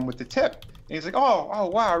it to him with the tip. And he's like, oh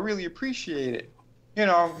wow, I really appreciate it. You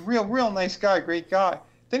know, real nice guy, great guy.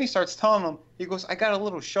 Then he starts telling him, he goes, I got a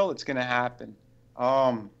little show that's gonna happen.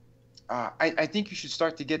 I think you should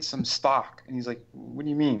start to get some stock. And he's like, what do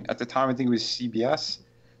you mean? At the time, I think it was CBS.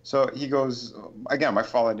 So he goes, again, my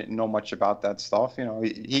father didn't know much about that stuff. You know,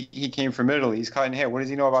 he came from Italy. He's cutting hair. What does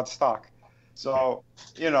he know about stock? So,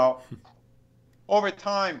 you know, over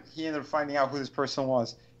time, he ended up finding out who this person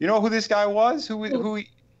was. You know who this guy was? Who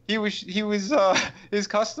he was his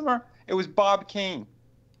customer? It was Bob Kane.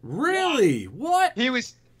 Really? What? He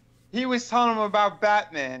was telling him about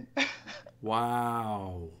Batman.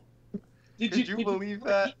 Wow. Did you believe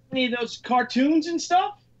that? Any of those cartoons and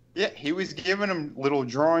stuff? Yeah, he was giving him little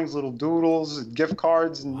drawings, little doodles, gift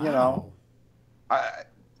cards, and you know,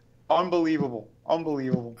 unbelievable.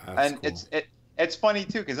 That's and cool. It's funny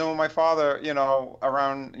too, because then when my father, you know,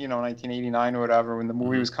 around 1989 or whatever, when the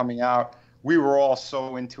movie was coming out, we were all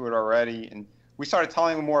so into it already, and we started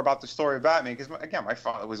telling him more about the story of Batman. Because again, my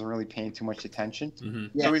father wasn't really paying too much attention,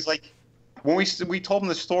 so he's like. When we told him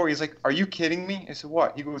the story, he's like, "Are you kidding me?" I said,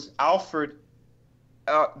 "What?" He goes, "Alfred.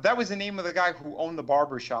 That was the name of the guy who owned the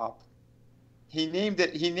barber shop. He named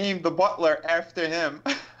the butler after him."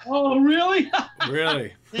 Oh, really?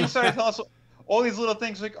 Really? He started telling us all these little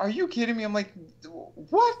things. Like, "Are you kidding me?" I'm like,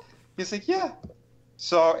 "What?" He's like, "Yeah."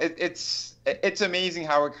 So it's amazing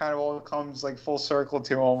how it kind of all comes like full circle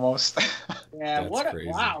to almost. Yeah. Crazy.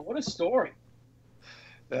 Wow! What a story.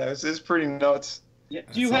 Yeah, it's pretty nuts. Yeah.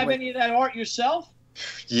 Do you have any of that art yourself?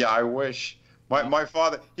 Yeah, I wish. My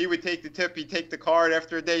father, he would take the tip, he'd take the card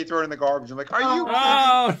after a day, he'd throw it in the garbage. I'm like, are you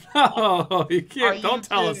Oh, no, you can't. Don't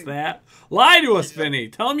tell us that. Lie to us, Vinny.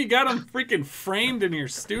 Tell him you got him freaking framed in your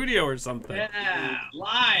studio or something. Yeah,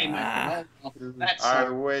 lie, man. That's I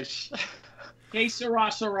wish. Que sera,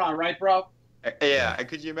 sera, right, bro? Yeah,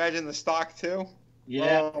 could you imagine the stock too?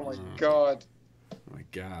 Yeah. Oh my God. Oh my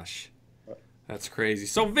gosh. That's crazy.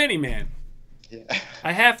 So, Vinny, man, Yeah.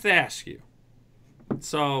 I have to ask you.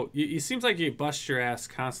 So, you seems like you bust your ass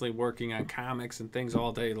constantly working on comics and things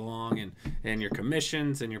all day long, and your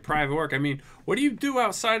commissions and your private work. I mean, what do you do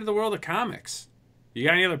outside of the world of comics? You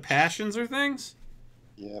got any other passions or things?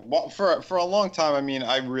 Yeah, well, for a long time, I mean,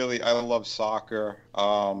 I love soccer.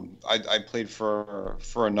 I played for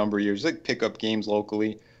a number of years, like pickup games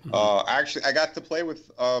locally. Actually, I got to play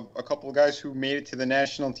with a couple of guys who made it to the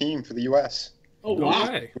national team for the U.S. Oh, wow.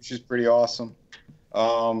 Okay. Which is pretty awesome.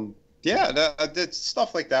 Yeah, that's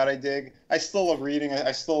stuff like that I dig. I still love reading.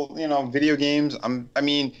 I still, video games. I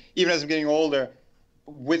mean, even as I'm getting older,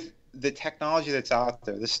 with the technology that's out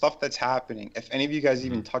there, the stuff that's happening. If any of you guys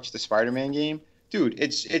even touch the Spider-Man game, dude,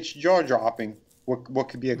 it's jaw-dropping what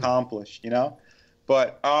could be accomplished,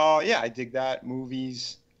 But yeah, I dig that.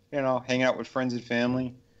 Movies, hanging out with friends and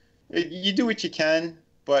family. You do what you can,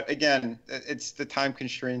 but again, it's the time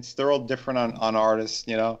constraints. They're all different on artists,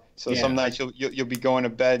 So Yeah. some nights you'll be going to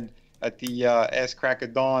bed at the ass crack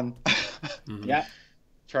of dawn. Yeah.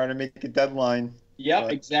 Trying to make a deadline. Yep,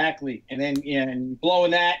 But- exactly. And then and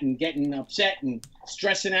blowing that and getting upset and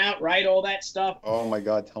stressing out, right? All that stuff. Oh my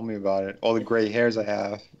God, tell me about it. All the gray hairs I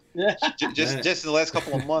have. Just in the last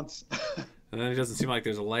couple of months. And then it doesn't seem like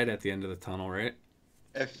there's a light at the end of the tunnel, right?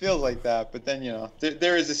 It feels like that, but then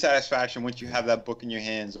there is a satisfaction once you have that book in your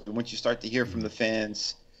hands. Once you start to hear from the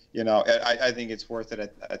fans, I think it's worth it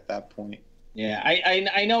at that point. Yeah,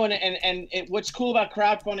 I know, and what's cool about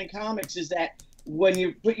crowdfunding comics is that when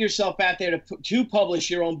you put yourself out there to publish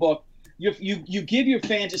your own book, you give your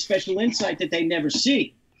fans a special insight that they never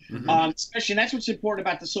see. Especially, and that's what's important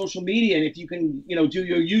about the social media. And if you can, do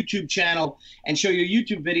your YouTube channel and show your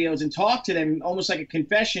YouTube videos and talk to them almost like a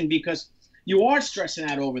confession, because you are stressing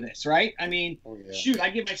out over this, right? I mean, shoot, I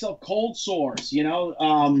give myself cold sores,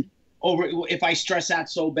 over if I stress out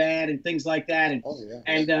so bad and things like that. And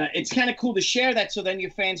it's kind of cool to share that, so then your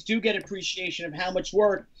fans do get appreciation of how much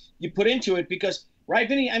work you put into it. Because, right,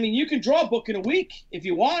 Vinny, I mean, you can draw a book in a week if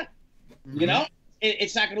you want,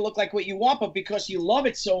 It's not going to look like what you want, but because you love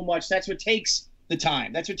it so much, that's what takes the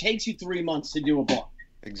time. That's what takes you 3 months to do a book.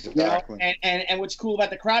 Exactly. And what's cool about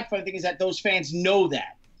the crowdfunding thing is that those fans know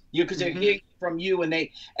that. Because they're hearing from you, and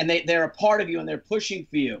they're a part of you, and they're pushing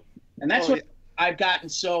for you. And that's I've gotten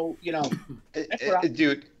so,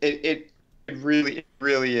 dude, it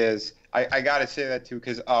really is. I gotta say that too,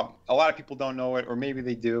 because a lot of people don't know it, or maybe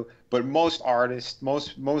they do, but most artists,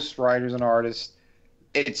 most writers and artists,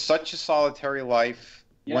 it's such a solitary life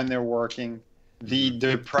when they're working. The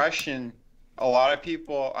depression, a lot of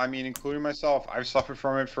people, I mean, including myself, I've suffered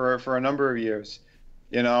from it for a number of years.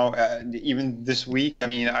 Even this week, I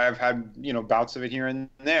mean, I've had, bouts of it here and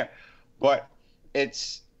there. But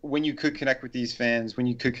it's when you could connect with these fans, when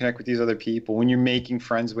you could connect with these other people, when you're making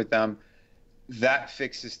friends with them, that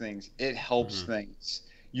fixes things. It helps things.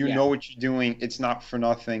 You know what you're doing. It's not for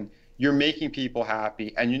nothing. You're making people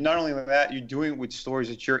happy. And you're not only that, you're doing it with stories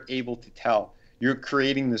that you're able to tell. You're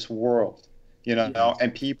creating this world,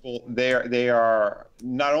 and people, they are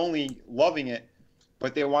not only loving it,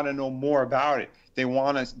 but they want to know more about it.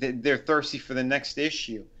 They're thirsty for the next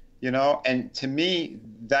issue, and to me,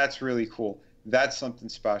 that's really cool. That's something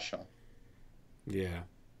special. Yeah.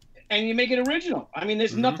 And you make it original. I mean,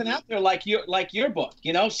 there's nothing out there like your book,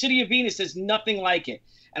 City of Venus, there's nothing like it.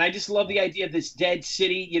 And I just love the idea of this dead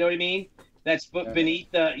city, you know what I mean? That's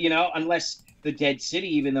beneath the, unless the dead city,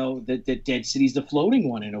 even though the dead city's the floating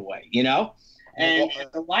one in a way, And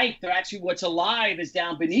the light, they're actually what's alive is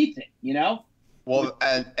down beneath it, Well,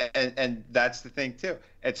 and that's the thing too.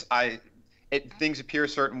 Things appear a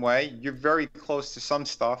certain way. You're very close to some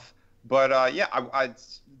stuff, but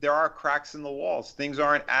there are cracks in the walls. Things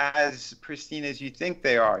aren't as pristine as you think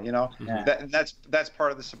they are. That's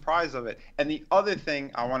part of the surprise of it. And the other thing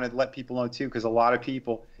I want to let people know too, because a lot of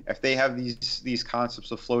people, if they have these concepts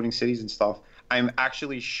of floating cities and stuff, I'm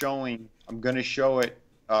going to show it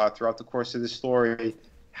throughout the course of this story,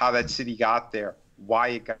 how that city got there, why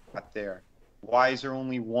it got there. Why is there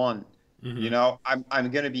only one? I'm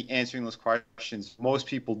going to be answering those questions. Most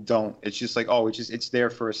people don't. It's just like, it's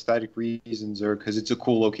there for aesthetic reasons or because it's a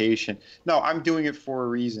cool location. No, I'm doing it for a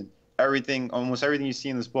reason. Almost everything you see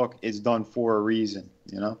in this book is done for a reason,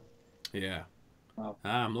 Yeah. Wow.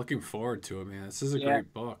 I'm looking forward to it, man. This is a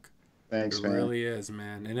great book. Thanks, It man. really is,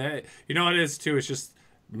 man. And you know what it is too? It's just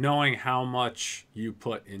knowing how much you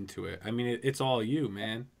put into it. I mean, it's all you,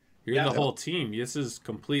 man. You're the whole team. This is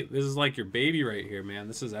complete. This is like your baby right here, man.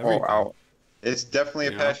 This is everything. Oh, wow. It's definitely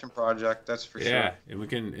a passion project. That's for sure. Yeah, and we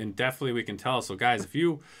can tell. So guys, if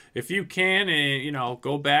you can, you know,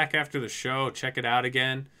 go back after the show, check it out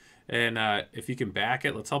again. And if you can back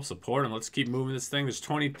it, let's help support them. Let's keep moving this thing. There's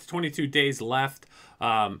 22 days left.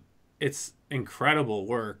 It's incredible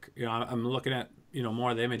work. You know, I'm looking at, you know,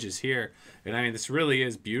 more of the images here. And I mean, this really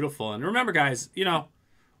is beautiful. And remember, guys, you know,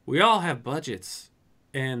 we all have budgets.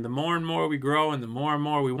 And the more and more we grow and the more and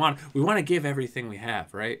more we want to give everything we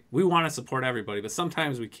have, right? We want to support everybody, but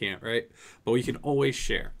sometimes we can't, right? But we can always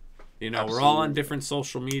share. You know, we're all on different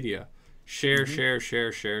social media. Share, share,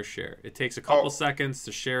 share, share, share. It takes a couple seconds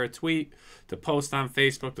to share a tweet, to post on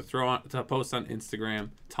Facebook, to post on Instagram,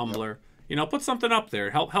 Tumblr. You know, put something up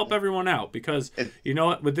there. Help everyone out, because you know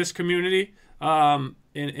what, with this community,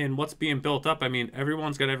 and what's being built up, I mean,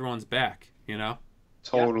 everyone's got everyone's back, you know?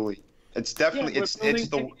 Totally. Yeah. It's definitely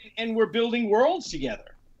and we're building worlds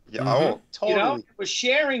together. Yeah, oh, totally. You know, we're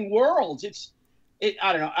sharing worlds.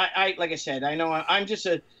 I don't know. I like I said, I know I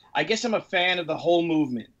guess I'm a fan of the whole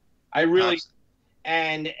movement. I really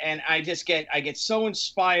and I get so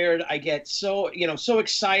inspired. I get so, you know, so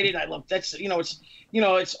excited. I love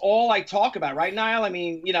it's all I talk about, right, Niall? I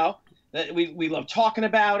mean, you know, that we love talking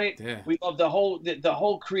about it. Yeah. We love the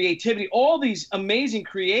whole creativity. All these amazing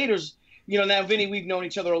creators. You know, now, Vinny, we've known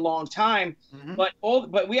each other a long time, but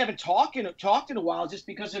we haven't talked in a while, just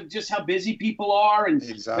because of just how busy people are and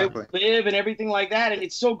where we live and everything like that. And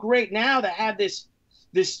it's so great now to have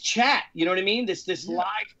this chat. You know what I mean? This live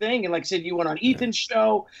thing. And like I said, you went on Ethan's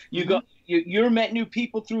show. You met new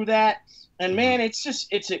people through that. And man, it's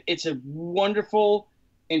a wonderful,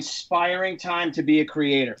 inspiring time to be a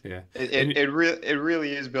creator. Yeah, it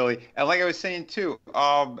really is, Billy. And like I was saying too,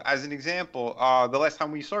 as an example, the last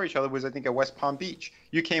time we saw each other was, I think, at West Palm Beach.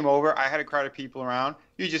 You came over, I had a crowd of people around.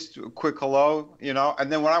 You just a quick hello, you know. And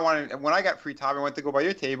then when I got free time, I went to go by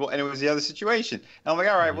your table, and it was the other situation. And I'm like,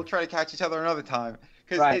 all right, we'll try to catch each other another time,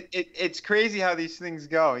 because it's crazy how these things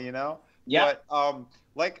go, you know. Yeah. But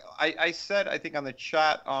like I said, I think on the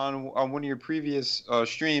chat on one of your previous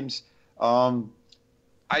streams,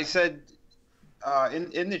 I said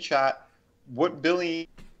in the chat, what Billy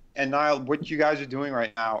and Niall, what you guys are doing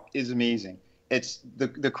right now is amazing. It's the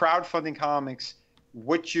crowdfunding comics.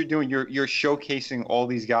 What you're doing, you're showcasing all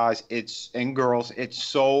these guys and girls. It's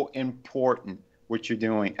so important what you're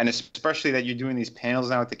doing, and especially that you're doing these panels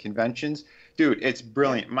now at the conventions, dude. It's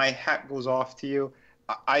brilliant. My hat goes off to you.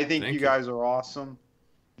 I think you guys are awesome.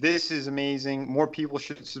 This is amazing. More people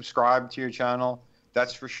should subscribe to your channel.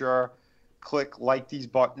 That's for sure. Click like these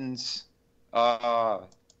buttons,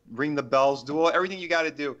 ring the bells, do everything you got to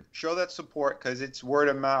do. Show that support, because it's word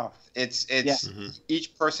of mouth. It's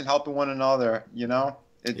each person helping one another. You know,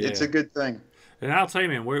 it's a good thing. And I'll tell you,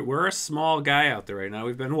 man, we're a small guy out there right now.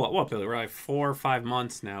 We've been what Billy? We're like 4 or 5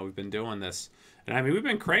 months now. We've been doing this, and I mean, we've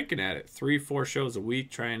been cranking at it, 3-4 shows a week,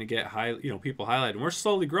 trying to get people highlighted. And we're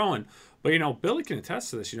slowly growing. But you know, Billy can attest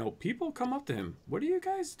to this. You know, people come up to him. What are you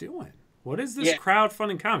guys doing? What is this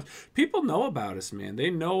crowdfunding comics? People know about us, man.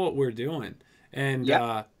 They know what we're doing. And,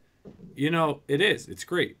 you know, it's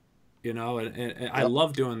great. You know, and I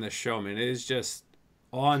love doing this show, man. It is just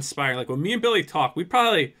awe-inspiring. Like, when me and Billy talk, we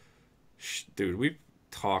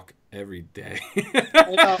talk every day.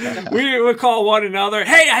 we would call one another,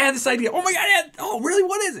 hey, I had this idea. Oh, my God. Oh, really?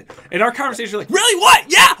 What is it? And our conversation was like, really? What?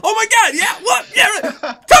 Yeah. Oh, my God. Yeah. What?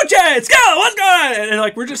 Yeah. Tucci, Scala, what's going on? And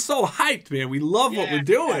like, we're just so hyped, man. We love what we're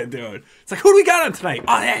doing, dude. It's like, who do we got on tonight?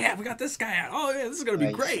 Oh, yeah, we got this guy on. Oh, yeah, this is going to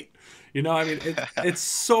be great. You know, I mean, it's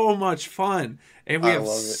so much fun. And we have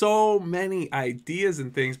so many ideas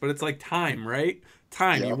and things, but it's like time, right?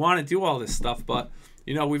 Time. You want to do all this stuff, but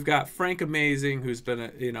you know, we've got Frank Amazing, who's been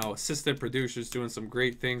assistant producers, doing some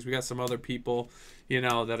great things. We got some other people, you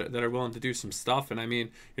know, that are willing to do some stuff. And I mean,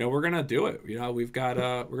 you know, we're gonna do it. You know, we've got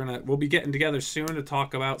we'll be getting together soon to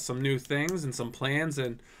talk about some new things and some plans.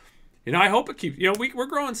 And you know, I hope it keeps. You know, we're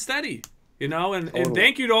growing steady. You know, and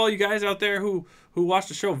thank you to all you guys out there who watch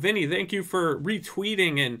the show. Vinny, thank you for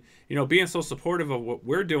retweeting and, you know, being so supportive of what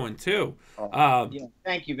we're doing too.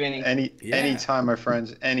 Thank you, Vinny. Anytime, my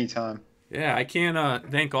friends. Anytime. Yeah, I can't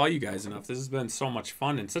thank all you guys enough. This has been so much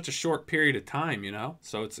fun in such a short period of time, you know?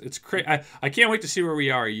 So it's crazy. I can't wait to see where we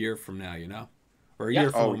are a year from now, you know? Or a year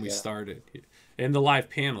from when we started. In the live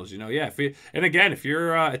panels, you know? Yeah, and again, if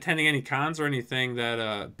you're attending any cons or anything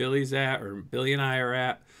that Billy's at or Billy and I are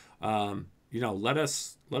at, you know, let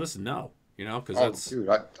us know. You know, because Oh, that's dude,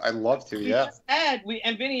 I'd love to. Yeah.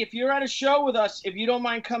 And Vinny, if you're at a show with us, if you don't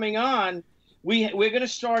mind coming on, we're going to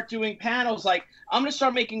start doing panels. Like, I'm going to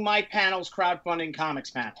start making my panels crowdfunding comics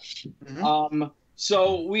panels.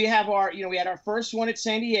 So we have we had our first one at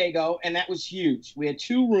San Diego, and that was huge. We had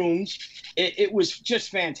 2 rooms. It was just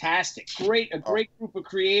fantastic. A great group of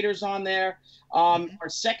creators on there. Our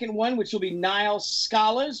second one, which will be Niall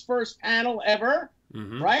Scala's first panel ever,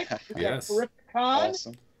 right? Yes. Terrific Con,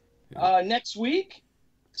 Awesome. next week.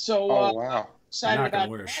 So wow. excited I'm not about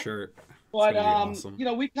gonna wear a shirt. But awesome.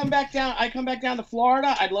 we come back down. I come back down to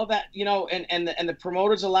Florida. I'd love that. And the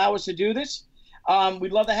promoters allow us to do this.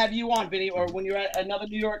 We'd love to have you on, Vinny, or when you're at another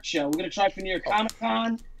New York show. We're gonna try for New York Comic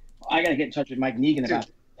Con. I gotta get in touch with Mike Negan about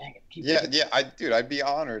it. Dang it. I'd be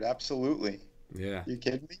honored. Absolutely. Yeah. You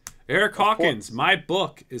kidding me? Eric Hawkins, my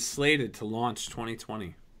book is slated to launch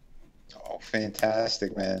 2020. Oh,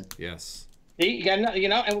 fantastic, man. Yes. See, you got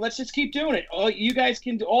and let's just keep doing it. You guys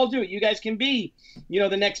can all do it. You guys can be,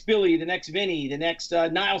 the next Billy, the next Vinny, the next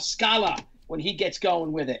Niall Scala when he gets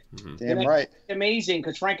going with it. Damn right. Amazing,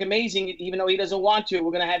 because Frank Amazing, even though he doesn't want to,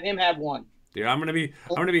 we're gonna have him have one. Dude, I'm gonna be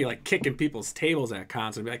like kicking people's tables at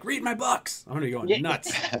cons and be like, read my books. I'm gonna be going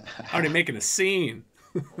nuts. I'm gonna be making a scene.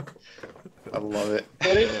 I love it.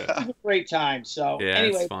 But it was a great time. So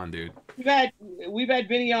anyway, it's fun, dude. We've had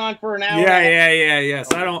Vinny on for an hour.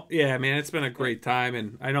 Yes. Man, it's been a great time,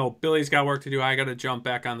 and I know Billy's got work to do. I got to jump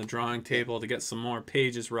back on the drawing table to get some more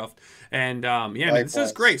pages roughed. And man, this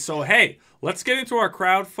is great. So hey, let's get into our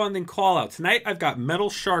crowdfunding call out tonight. I've got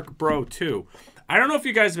Metalshark Bro 2. I don't know if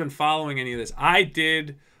you guys have been following any of this. I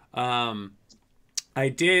did back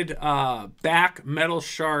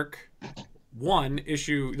Metalshark 1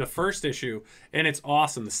 issue, the first issue, and it's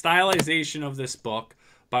awesome. The stylization of this book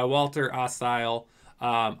by Walter Osley,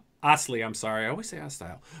 I'm sorry, I always say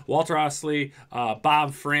Ostile. Walter Osley,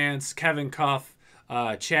 Bob France, Kevin Cuff,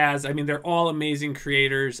 Chaz. I mean, they're all amazing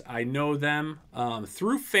creators. I know them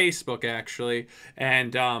through Facebook, actually.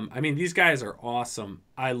 And, I mean, these guys are awesome.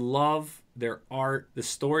 I love their art. The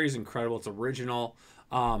story is incredible. It's original.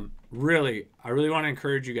 I really want to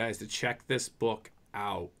encourage you guys to check this book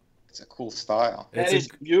out. It's a cool style. That is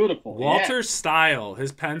beautiful. Walter's style,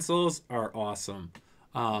 his pencils are awesome.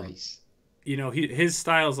 Nice. His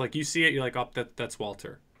style is like, you see it, you're like, oh, that's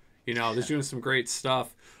Walter. They're doing some great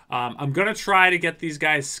stuff. I'm going to try to get these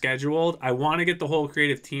guys scheduled. I want to get the whole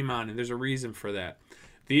creative team on, and there's a reason for that.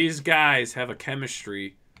 These guys have a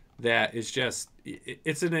chemistry that is just,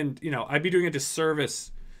 I'd be doing a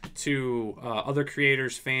disservice to other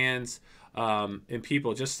creators, fans, and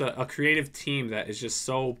people. Just a creative team that is just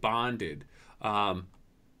so bonded. The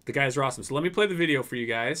guys are awesome. So let me play the video for you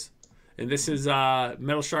guys. And this is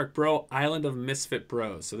Metalshark Bro, Island of Misfit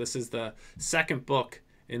Bros. So this is the second book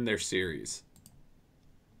in their series.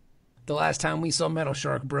 The last time we saw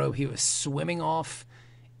Metalshark Bro, he was swimming off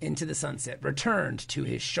into the sunset, returned to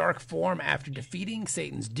his shark form after defeating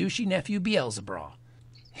Satan's douchey nephew Beelzebub.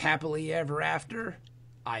 Happily ever after?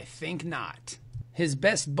 I think not. His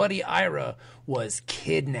best buddy Ira was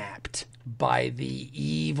kidnapped by the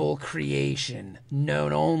evil creation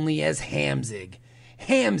known only as Hamzig.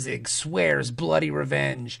 Hamzig swears bloody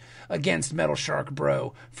revenge against Metalshark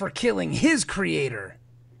Bro for killing his creator,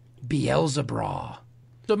 Beelzebub.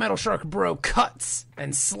 So Metalshark Bro cuts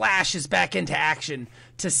and slashes back into action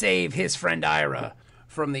to save his friend Ira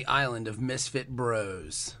from the island of Misfit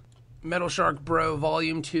Bros. Metalshark Bro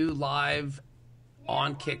Volume 2 live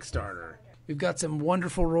on Kickstarter. We've got some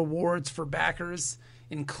wonderful rewards for backers,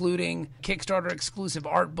 including Kickstarter exclusive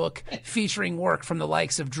art book featuring work from the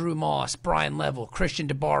likes of Drew Moss, Brian Level, Christian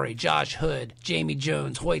DeBari, Josh Hood, Jamie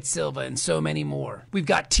Jones, Hoyt Silva, and so many more. We've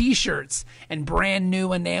got t-shirts and brand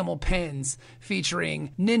new enamel pens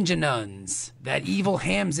featuring Ninja Nuns, that evil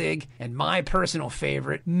Hamzig, and my personal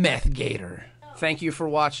favorite, Meth Gator. Thank you for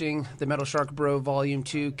watching the Metalshark Bro Volume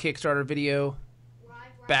 2 Kickstarter video.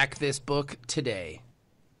 Back this book today.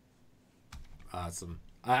 Awesome.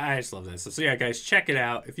 I just love this. So yeah, guys, check it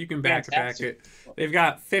out. If you can back it. They've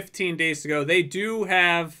got 15 days to go.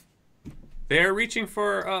 They're reaching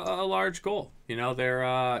for a large goal. They're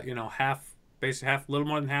a little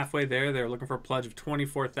more than halfway there. They're looking for a pledge of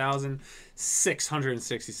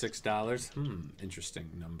 $24,666. Interesting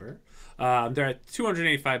number. They're at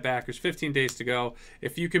 285 backers, 15 days to go.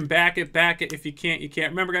 If you can back it. If you can't, you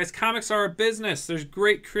can't. Remember, guys, comics are a business. There's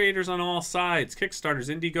great creators on all sides. Kickstarters,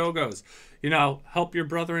 Indiegogos. Help your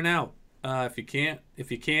brethren out. If you can,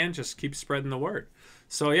 just keep spreading the word.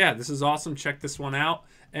 So yeah, this is awesome. Check this one out.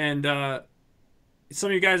 And some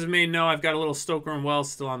of you guys may know I've got a little Stoker and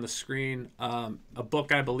Wells still on the screen. A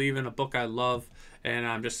book I believe in, a book I love. and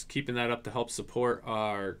I'm just keeping that up to help support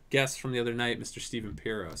our guest from the other night, Mr. Stephen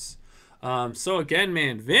Piros. So again,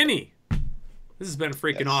 man, Vinny, this has been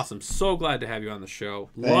freaking awesome. So glad to have you on the show.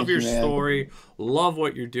 Love your story. Love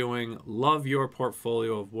what you're doing. Love your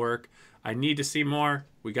portfolio of work. I need to see more.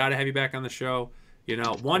 We got to have you back on the show. You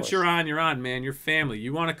know, once you're on, man. Your family.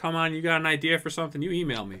 You want to come on, you got an idea for something, you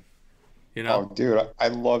email me. You know? Oh, dude,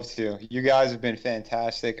 I'd love to. You guys have been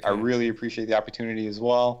fantastic. I really appreciate the opportunity as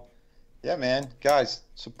well. Yeah, man. Guys,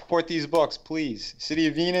 support these books, please. City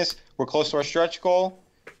of Venus, we're close to our stretch goal.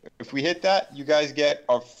 If we hit that, you guys get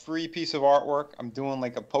a free piece of artwork. I'm doing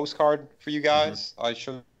like a postcard for you guys. I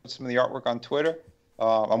showed some of the artwork on Twitter.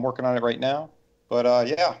 I'm working on it right now. But,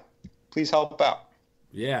 yeah, please help out.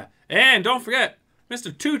 Yeah. And don't forget,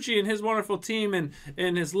 Mr. Tucci and his wonderful team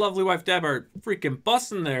and his lovely wife Deb are freaking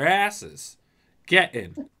busting their asses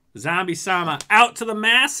getting Zombie Sama out to the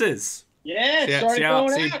masses. Yeah,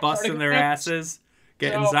 see busting their asses,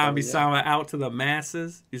 getting Zombie Sama out to the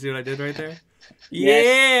masses. You see what I did right there?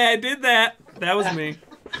 Yeah, I did that. That was me.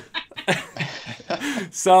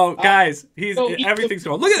 So, guys, everything's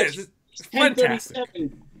going. Look at this. It's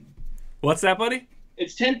fantastic. What's that, buddy?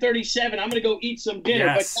 It's 10:37. I'm gonna go eat some dinner.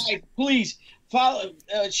 Yes. But guys, please follow,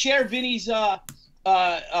 share Vinny's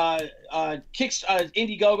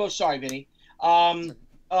Indiegogo. Sorry, Vinny.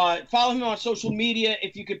 Follow him on social media.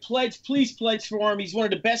 If you could pledge, please pledge for him. He's one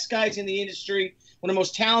of the best guys in the industry, one of the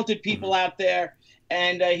most talented people out there,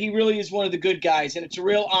 and he really is one of the good guys. And it's a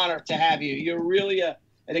real honor to have you. You're really an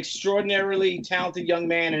extraordinarily talented young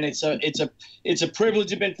man, and it's a privilege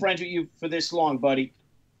to have been friends with you for this long, buddy.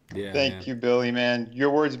 Yeah. Thank you, Billy, man. Your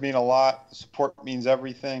words mean a lot. The support means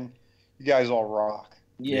everything. You guys all rock.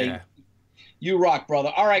 Yeah. You rock,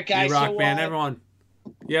 brother. All right, guys. You rock, man. Everyone.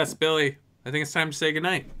 Yes, Billy. I think it's time to say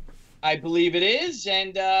goodnight. I believe it is.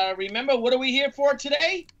 And remember, what are we here for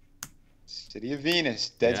today? City of Venus,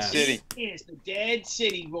 Dead City. It's the Dead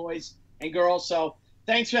City, boys and girls. So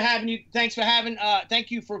thank you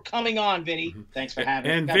for coming on, Vinny. Thanks for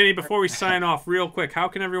having me. And Vinny, before we sign off, real quick, how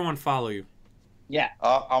can everyone follow you? Yeah.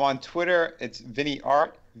 I'm on Twitter. It's Vinnie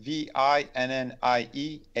Art, VINNIEART.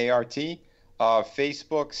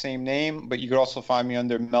 Facebook, same name, but you could also find me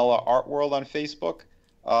under Mella Art World on Facebook.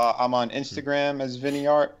 I'm on Instagram as Vinnie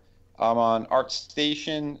Art. I'm on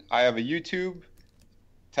ArtStation. I have a YouTube.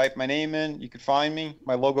 Type my name in. You can find me.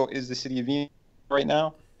 My logo is the City of Venus right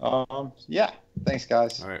now. Yeah. Thanks,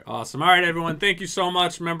 guys. All right. Awesome. All right, everyone. Thank you so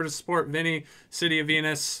much. Remember to support Vinny, City of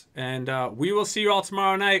Venus. And we will see you all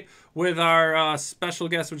tomorrow night with our special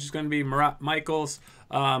guest, which is going to be Marat Michaels,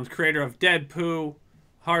 creator of Dead Poo,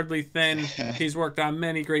 Hardly Thin. He's worked on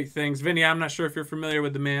many great things. Vinny, I'm not sure if you're familiar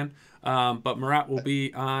with the man, but Marat will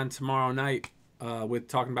be on tomorrow night with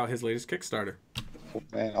talking about his latest Kickstarter.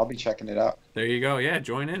 Man, I'll be checking it out. There you go. Yeah,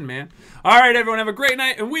 join in, man. All right, everyone. Have a great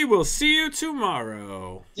night, and we will see you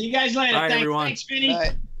tomorrow. See you guys later. Bye, everyone. Thanks, Vinny. No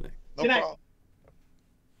Good night. problem.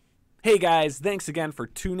 Hey guys, thanks again for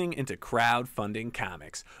tuning into Crowdfunding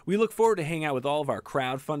Comics. We look forward to hanging out with all of our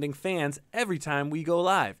crowdfunding fans every time we go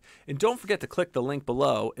live. And don't forget to click the link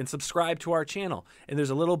below and subscribe to our channel. And there's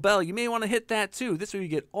a little bell, you may want to hit that too. This way you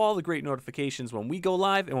get all the great notifications when we go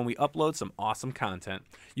live and when we upload some awesome content.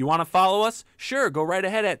 You want to follow us? Sure, go right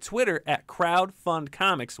ahead at Twitter at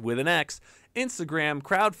CrowdFundComics with an X, Instagram,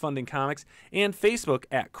 Crowdfunding Comics, and Facebook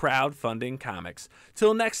at Crowdfunding Comics.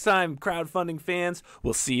 Till next time, crowdfunding fans,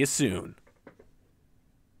 we'll see you soon.